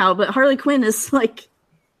 But anyhow, Harley Quinn is like,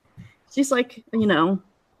 she's like, you know,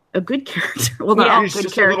 a good character. Well, not all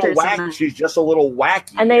good characters. She's just a little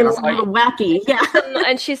wacky. And they're a little wacky. Yeah.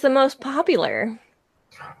 And she's the most popular.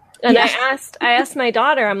 And I asked my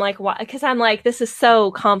daughter, I'm like, why? Because I'm like, this is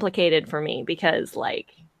so complicated for me because,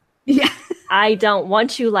 like, I don't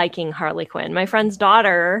want you liking Harley Quinn. My friend's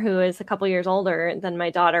daughter, who is a couple years older than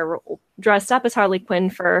my daughter, dressed up as Harley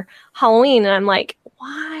Quinn for Halloween. And I'm like,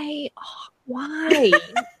 why? Oh, why?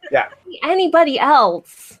 Yeah. Anybody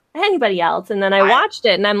else. And then I watched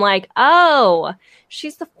it and I'm like, oh,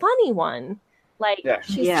 she's the funny one. Like,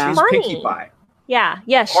 she's funny. Pinkie Pie. Yeah,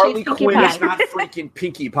 yes. Harley Quinn is not freaking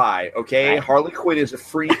Pinkie Pie, okay? Right. Harley Quinn is a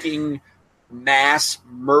freaking mass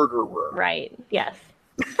murderer. Right, yes.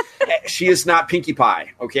 She is not Pinkie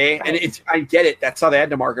Pie, okay? Right. And I get it. That's how they had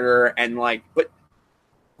to market her. And, like, but,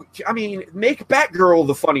 I mean, make Batgirl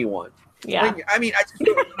the funny one. Yeah. Like, I mean, I just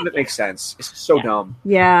don't know that makes sense. It's so dumb.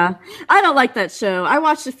 Yeah. I don't like that show. I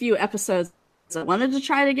watched a few episodes. I wanted to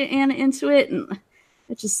try to get Anna into it, and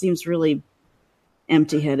it just seems really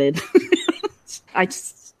empty-headed. I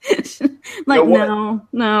just like, no,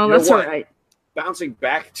 that's all right. Bouncing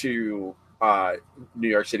back to New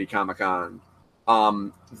York City Comic-Con,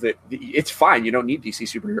 it's fine. You don't need DC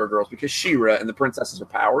Superhero Girls because She-Ra and the Princesses of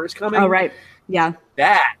Power is coming. Oh, right. Yeah.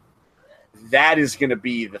 That is going to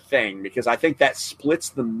be the thing because I think that splits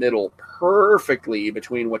the middle perfectly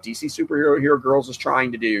between what DC Superhero Girls is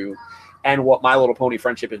trying to do and what My Little Pony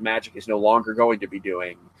Friendship is Magic is no longer going to be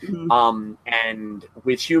doing. Mm-hmm. And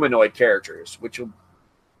with humanoid characters, which will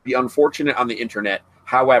be unfortunate on the internet.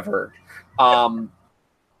 However,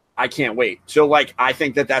 I can't wait. So, like, I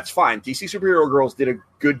think that that's fine. DC Superhero Girls did a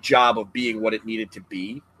good job of being what it needed to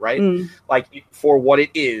be, right? Mm. Like, for what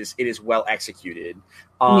it is well executed.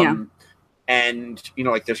 And, you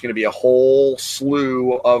know, like, there's going to be a whole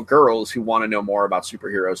slew of girls who want to know more about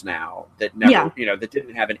superheroes now that never, you know, that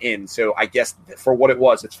didn't have an in. So I guess for what it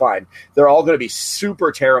was, it's fine. They're all going to be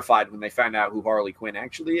super terrified when they find out who Harley Quinn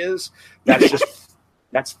actually is. That's just,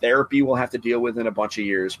 that's therapy we'll have to deal with in a bunch of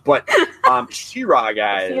years. But She-Ra,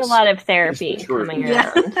 guys. I see a lot of therapy coming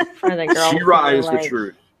around for the girls. She-Ra is the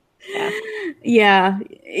truth. Yeah.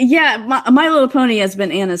 My Little Pony has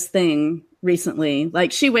been Anna's thing recently.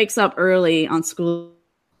 Like, she wakes up early on school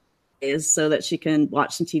days so that she can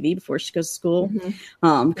watch some TV before she goes to school.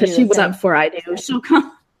 Because she wakes up before I do. She'll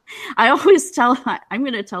come I always tell her, I'm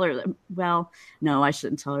going to tell her that, well, no, I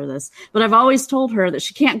shouldn't tell her this, but I've always told her that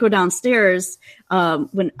she can't go downstairs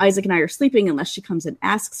when Isaac and I are sleeping unless she comes and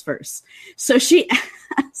asks first. So she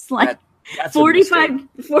asks like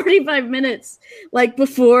 45 minutes, like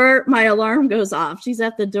before my alarm goes off. She's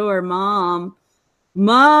at the door. Mom,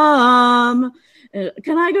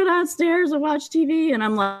 can I go downstairs and watch TV? And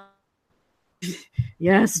I'm like,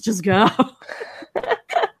 yes, just go.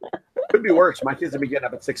 Could be worse. My kids would be getting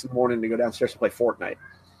up at 6 a.m. to go downstairs to play Fortnite.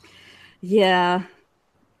 Yeah.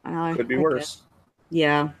 Could be worse.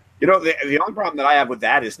 Yeah. You know, the only problem that I have with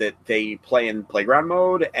that is that they play in playground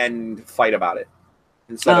mode and fight about it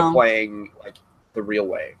instead of playing like the real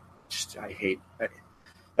way. I hate it.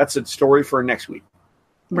 That's a story for next week.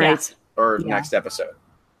 Right. Or next episode.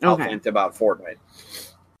 I'll vent about Fortnite.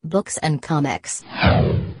 Books and comics.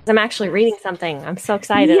 I'm actually reading something. I'm so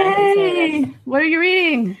excited. Yay! What are you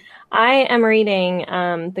reading? I am reading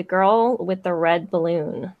The Girl with the Red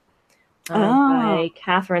Balloon by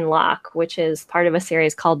Catherine Locke, which is part of a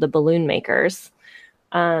series called The Balloon Makers.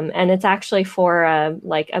 And it's actually for a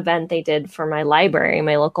event they did for my library,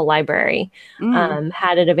 my local library,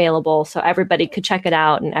 had it available so everybody could check it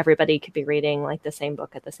out and everybody could be reading like the same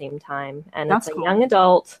book at the same time. And it's a young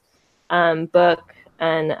adult book.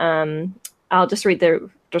 And I'll just read the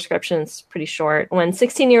description. It's pretty short. When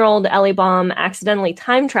 16-year-old Ellie Baum accidentally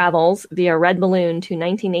time travels via red balloon to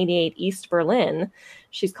 1988 East Berlin,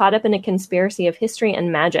 she's caught up in a conspiracy of history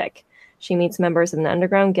and magic. She meets members of an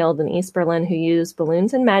underground guild in East Berlin who use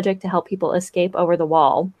balloons and magic to help people escape over the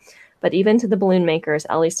wall. But even to the balloon makers,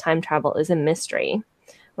 Ellie's time travel is a mystery.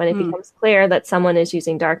 When it becomes clear that someone is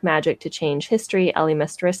using dark magic to change history, Ellie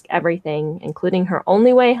must risk everything, including her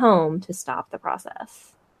only way home, to stop the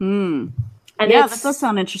process. And that does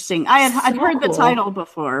sound interesting. I'd heard the title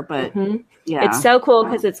before, but it's so cool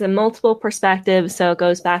because it's a multiple perspective. So it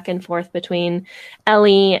goes back and forth between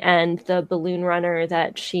Ellie and the balloon runner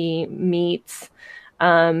that she meets,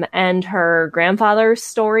 and her grandfather's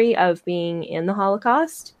story of being in the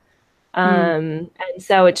Holocaust. And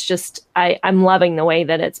so it's just I'm loving the way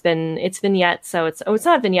that it's vignettes. So it's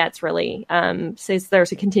not vignettes really. So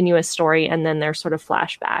there's a continuous story, and then there's sort of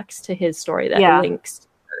flashbacks to his story that links.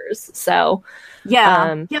 So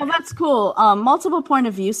that's cool. Multiple point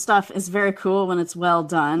of view stuff is very cool when it's well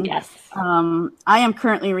done. Yes. I am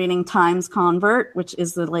currently reading Time's Convert, which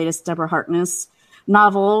is the latest Deborah Harkness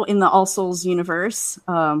novel in the All Souls universe,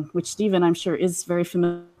 which Stephen, I'm sure, is very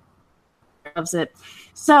familiar, loves it.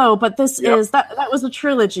 So, but this is that was a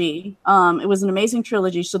trilogy. It was an amazing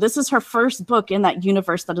trilogy. So this is her first book in that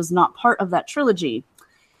universe that is not part of that trilogy.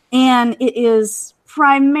 And it is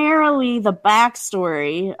primarily the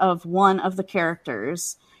backstory of one of the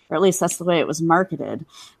characters, or at least that's the way it was marketed.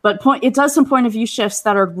 But it does some point of view shifts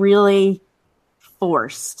that are really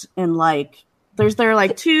forced, and there are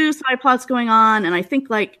two side plots going on, and I think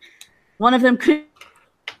one of them could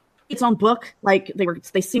be its own book.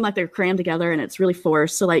 They seem like they're crammed together, and it's really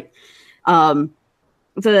forced. So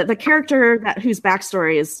the character whose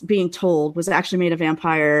backstory is being told was actually made a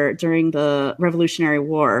vampire during the Revolutionary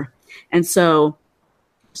War, and so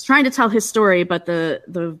was trying to tell his story, but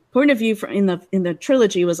the point of view in the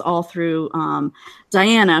trilogy was all through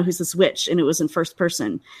Diana, who's this witch, and it was in first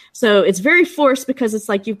person. So it's very forced because it's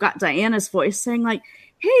like you've got Diana's voice saying like,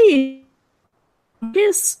 "Hey,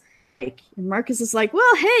 Marcus," and Marcus is like,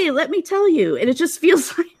 "Well, hey, let me tell you," and it just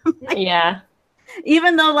feels like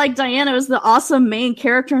even though Diana is the awesome main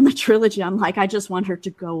character in the trilogy, I'm like, I just want her to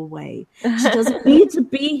go away. She doesn't need to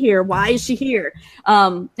be here. Why is she here?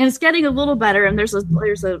 And it's getting a little better, and there's a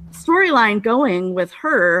storyline going with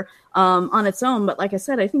her on its own. But like I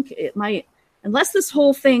said, I think it might, unless this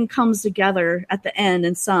whole thing comes together at the end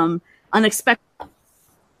in some unexpected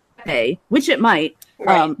way, which it might.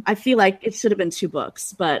 Right. I feel like it should have been 2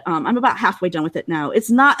 books, but I'm about halfway done with it now.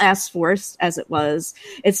 It's not as forced as it was.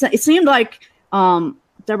 It seemed like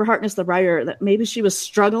Deborah Harkness, the writer, that maybe she was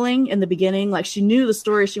struggling in the beginning. She knew the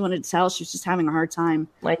story she wanted to tell. She was just having a hard time.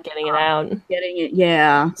 Getting it out. Getting it,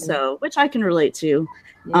 yeah. So, which I can relate to.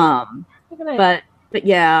 Yeah. But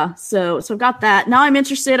yeah, so I've got that. Now I'm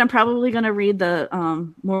interested. I'm probably going to read the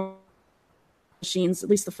more Machines, at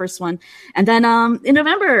least the first one. And then in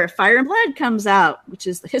November, Fire and Blood comes out, which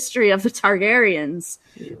is the history of the Targaryens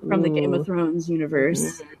from the Game of Thrones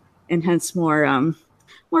universe. And hence more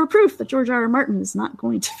proof that George R. R. Martin is not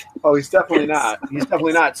going to. Oh, he's definitely not. He's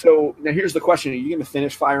definitely not. So now here's the question: are you going to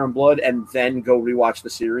finish Fire and Blood and then go rewatch the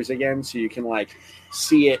series again so you can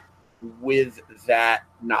see it with that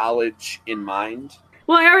knowledge in mind?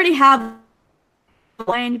 Well, I already have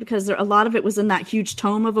because a lot of it was in that huge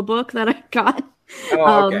tome of a book that I got.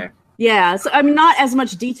 Oh, okay. Yeah, so I mean, not as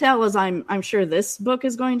much detail as I'm sure this book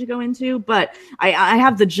is going to go into, but I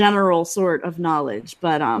have the general sort of knowledge.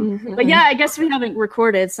 But but yeah, I guess we haven't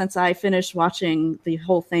recorded since I finished watching the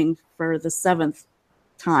whole thing for the 7th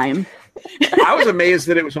time. I was amazed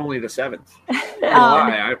that it was only the 7th.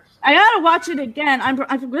 I gotta watch it again. I'm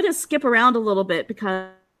going to skip around a little bit because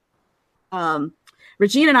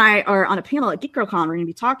Regina and I are on a panel at Geek Girl Con. We're going to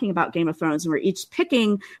be talking about Game of Thrones, and we're each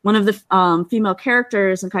picking one of the female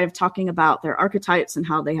characters and kind of talking about their archetypes and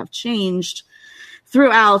how they have changed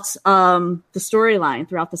throughout the storyline,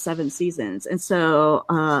 throughout the 7 seasons. And so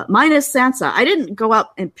mine is Sansa. I didn't go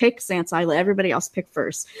out and pick Sansa. I let everybody else pick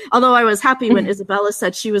first. Although I was happy when Isabella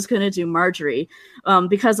said she was going to do Marjorie,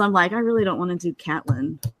 because I'm like, I really don't want to do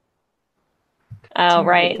Catelyn. Oh,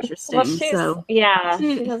 right. Interesting. Well, she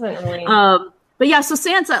doesn't really... But yeah, so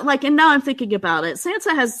Sansa, and now I'm thinking about it,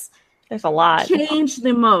 Sansa has there's a lot changed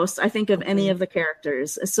the most, I think, of any of the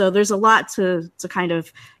characters. So there's a lot to kind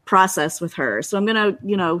of process with her. So I'm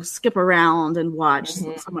gonna, skip around and watch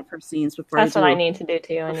some of her scenes before. That's what I need to do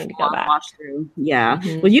too. I need to go back. Watch through. Yeah.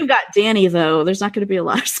 Well, you've got Danny though. There's not going to be a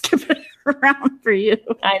lot of skipping around for you.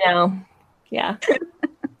 I know. Yeah.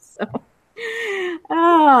 So.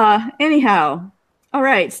 Anyhow. All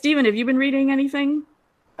right, Steven, have you been reading anything?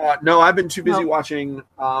 No, I've been too busy watching,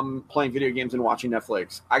 playing video games and watching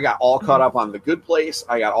Netflix. I got all caught up on The Good Place.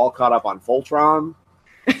 I got all caught up on Voltron.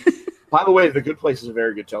 By the way, The Good Place is a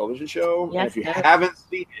very good television show. Yes, and if you haven't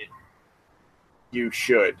seen it, you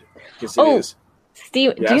should. Because it is.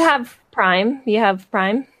 Steve, do you have Prime? You have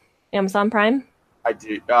Prime? Amazon Prime? I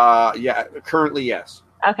do. Yeah, currently, yes.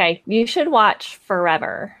 Okay, you should watch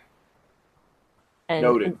Forever. And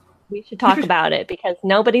Noted. We should talk about it because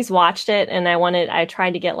nobody's watched it, and I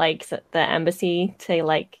tried to get the embassy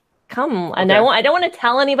to come, and I don't want to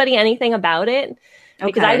tell anybody anything about it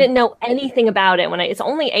because I didn't know anything about it it's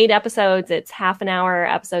only 8 episodes. It's half an hour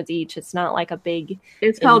episodes each. It's not like a big.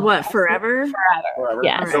 It's called what? Forever.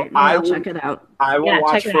 Yes. Right, so I'll check it out. I will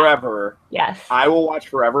watch Forever. Yes. I will watch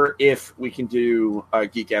Forever if we can do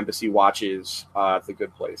Geek Embassy watches The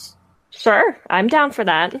Good Place. Sure, I'm down for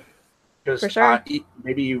that. For sure.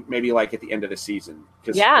 Maybe at the end of the season.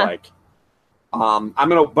 I'm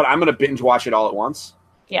gonna binge watch it all at once.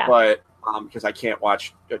 Yeah. But because I can't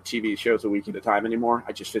watch TV shows a week at a time anymore,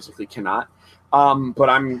 I just physically cannot.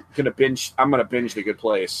 But I'm gonna binge The Good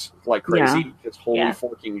Place like crazy. Because holy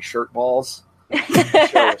forking shirt balls. The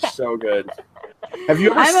show is so good. Have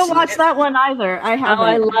you ever? I haven't watched that one either. I haven't. Oh,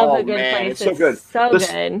 I love The Good Place. It's so good. So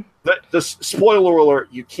good. The spoiler alert: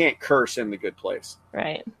 you can't curse in The Good Place.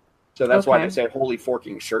 Right. So that's why they say holy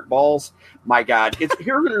forking shirt balls. My God. It's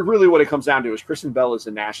here really what it comes down to is Kristen Bell is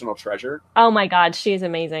a national treasure. Oh my God, she's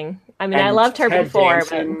amazing. I mean, I loved her before.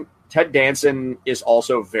 Ted Danson is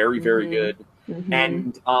also very, very good.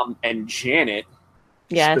 And Janet,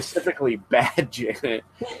 specifically bad Janet,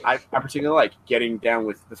 I particularly like getting down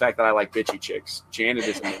with the fact that I like bitchy chicks. Janet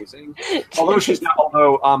is amazing.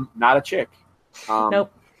 Although not a chick.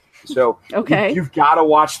 Nope. So you've got to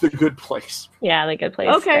watch The Good Place. Yeah, The Good Place.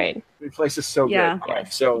 Okay, great. The Good Place is so good.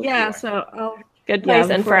 Yes. So Good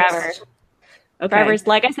Place and Forever. Okay. Forever's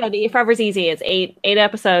like I said, Forever's easy. It's eight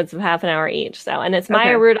episodes of half an hour each. So and it's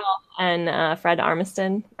Maya Rudolph and Fred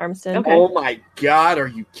Armisen. Okay. Oh my God, are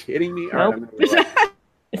you kidding me? Nope.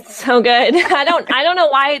 It's so good. I don't know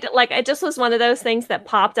why. It just was one of those things that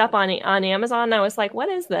popped up on Amazon. And I was like, what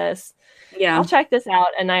is this? Yeah, I'll check this out,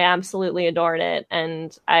 and I absolutely adored it.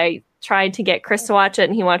 And I tried to get Chris to watch it,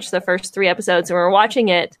 and he watched the first 3 episodes. And we were watching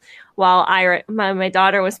it while my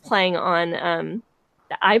daughter was playing on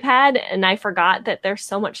the iPad, and I forgot that there's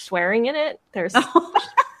so much swearing in it. There's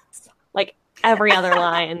every other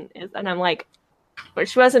line and I'm like, but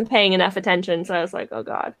she wasn't paying enough attention, so I was like, oh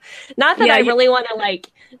God. Not that I really want to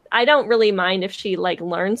I don't really mind if she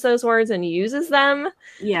learns those words and uses them.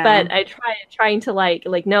 Yeah. But I trying to like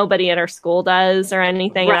nobody at our school does or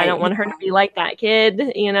anything. Right. I don't want her to be like that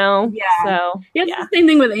kid, Yeah. So it's the same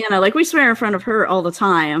thing with Anna. We swear in front of her all the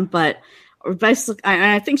time, but basically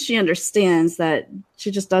I think she understands that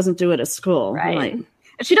she just doesn't do it at school. Right.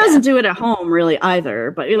 She doesn't do it at home really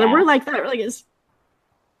either. But we're like that.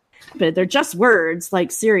 But they're just words,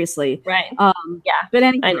 seriously. Right. But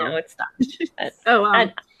anyway, I know it's not. So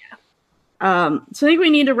I think we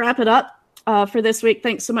need to wrap it up for this week.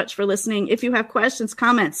 Thanks so much for listening. If you have questions,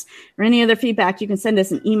 comments, or any other feedback, you can send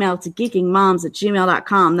us an email to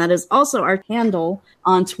geekingmoms@gmail.com. That is also our handle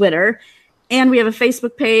on Twitter. And we have a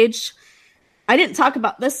Facebook page. I didn't talk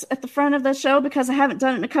about this at the front of the show because I haven't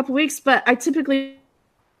done it in a couple weeks, but I typically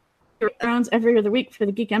rounds every other week for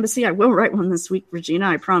the Geek Embassy. I will write one this week, Regina,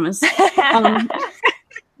 I promise. Thank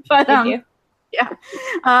you.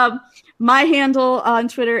 Yeah. My handle on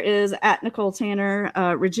Twitter is at Nicole Tanner.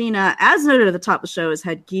 Regina, as noted at the top of the show, is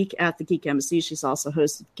head geek at the Geek Embassy. She's also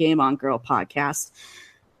hosted Game On Girl podcast.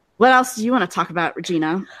 What else do you want to talk about,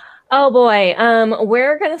 Regina? Oh boy,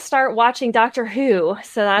 we're gonna start watching Doctor Who,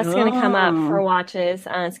 so that's gonna come up for watches.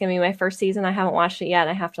 It's gonna be my first season. I haven't watched it yet.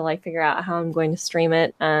 I have to figure out how I'm going to stream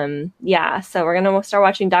it. So we're gonna start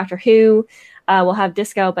watching Doctor Who. We'll have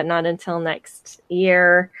Disco, but not until next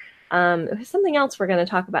year. There's something else we're gonna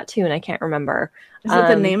talk about too, and I can't remember. Is it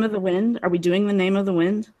The Name of the Wind? Are we doing The Name of the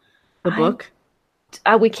Wind? The book?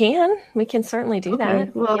 We can certainly do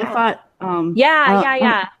that. Well, yeah. I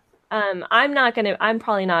thought. I'm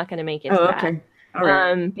probably not gonna make it to that. Okay. All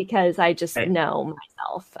right. Because I just know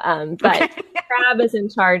myself. But Crab is in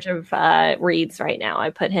charge of reads right now.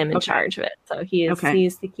 I put him in charge of it. So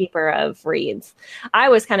he's the keeper of reads. I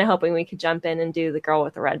was kind of hoping we could jump in and do The Girl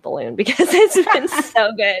with the Red Balloon because it's been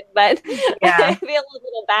so good. But I feel a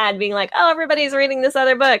little bad being like, oh, everybody's reading this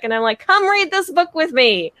other book. And I'm like, come read this book with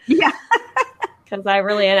me. Yeah. Because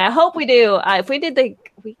I hope we do. If we did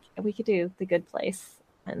we could do The Good Place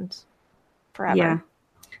and forever. Yeah.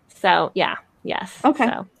 So yes. Okay.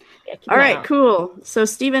 So, all right, cool. So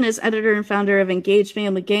Stephen is editor and founder of Engage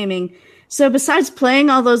Family Gaming. So besides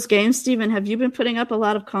playing all those games, Stephen, have you been putting up a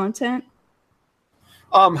lot of content?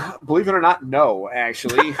 Believe it or not, no,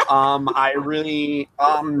 actually. I really,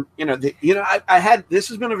 I had, this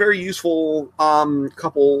has been a very useful,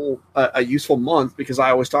 a useful month because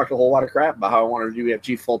I always talked a whole lot of crap about how I wanted to do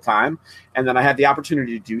EFG full time. And then I had the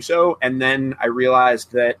opportunity to do so. And then I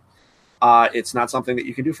realized that, it's not something that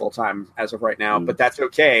you can do full time as of right now, but that's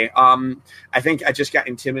okay. I think I just got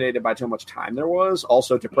intimidated by how much time there was.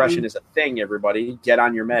 Also, depression is a thing, everybody. Get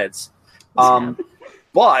on your meds.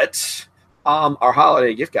 But our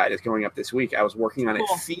holiday gift guide is going up this week. I was working on it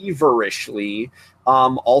feverishly.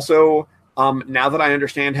 Also, now that I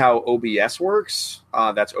understand how OBS works,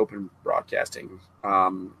 that's open broadcasting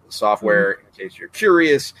software, in case you're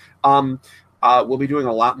curious. We'll be doing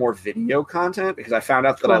a lot more video content because I found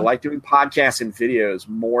out that I like doing podcasts and videos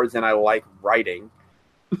more than I like writing.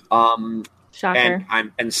 Shocker.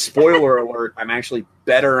 And spoiler alert, I'm actually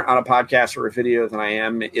better on a podcast or a video than I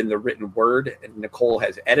am in the written word. And Nicole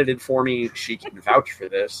has edited for me. She can vouch for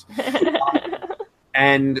this.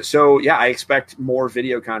 And so, I expect more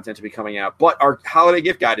video content to be coming out. But our holiday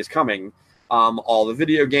gift guide is coming. All the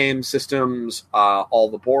video game systems,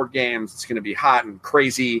 all the board games. It's going to be hot and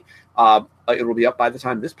crazy. It'll be up by the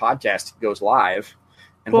time this podcast goes live,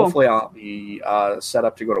 and hopefully I'll be set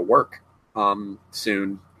up to go to work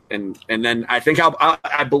soon. And then I think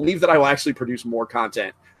I believe that I will actually produce more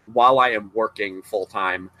content while I am working full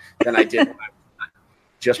time than I did when I was not,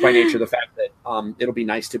 just by nature of the fact that it'll be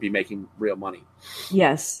nice to be making real money.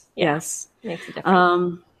 Yes. Makes a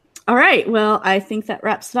difference. All right. Well, I think that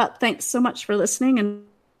wraps it up. Thanks so much for listening, and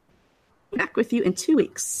back with you in 2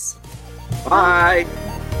 weeks. Bye.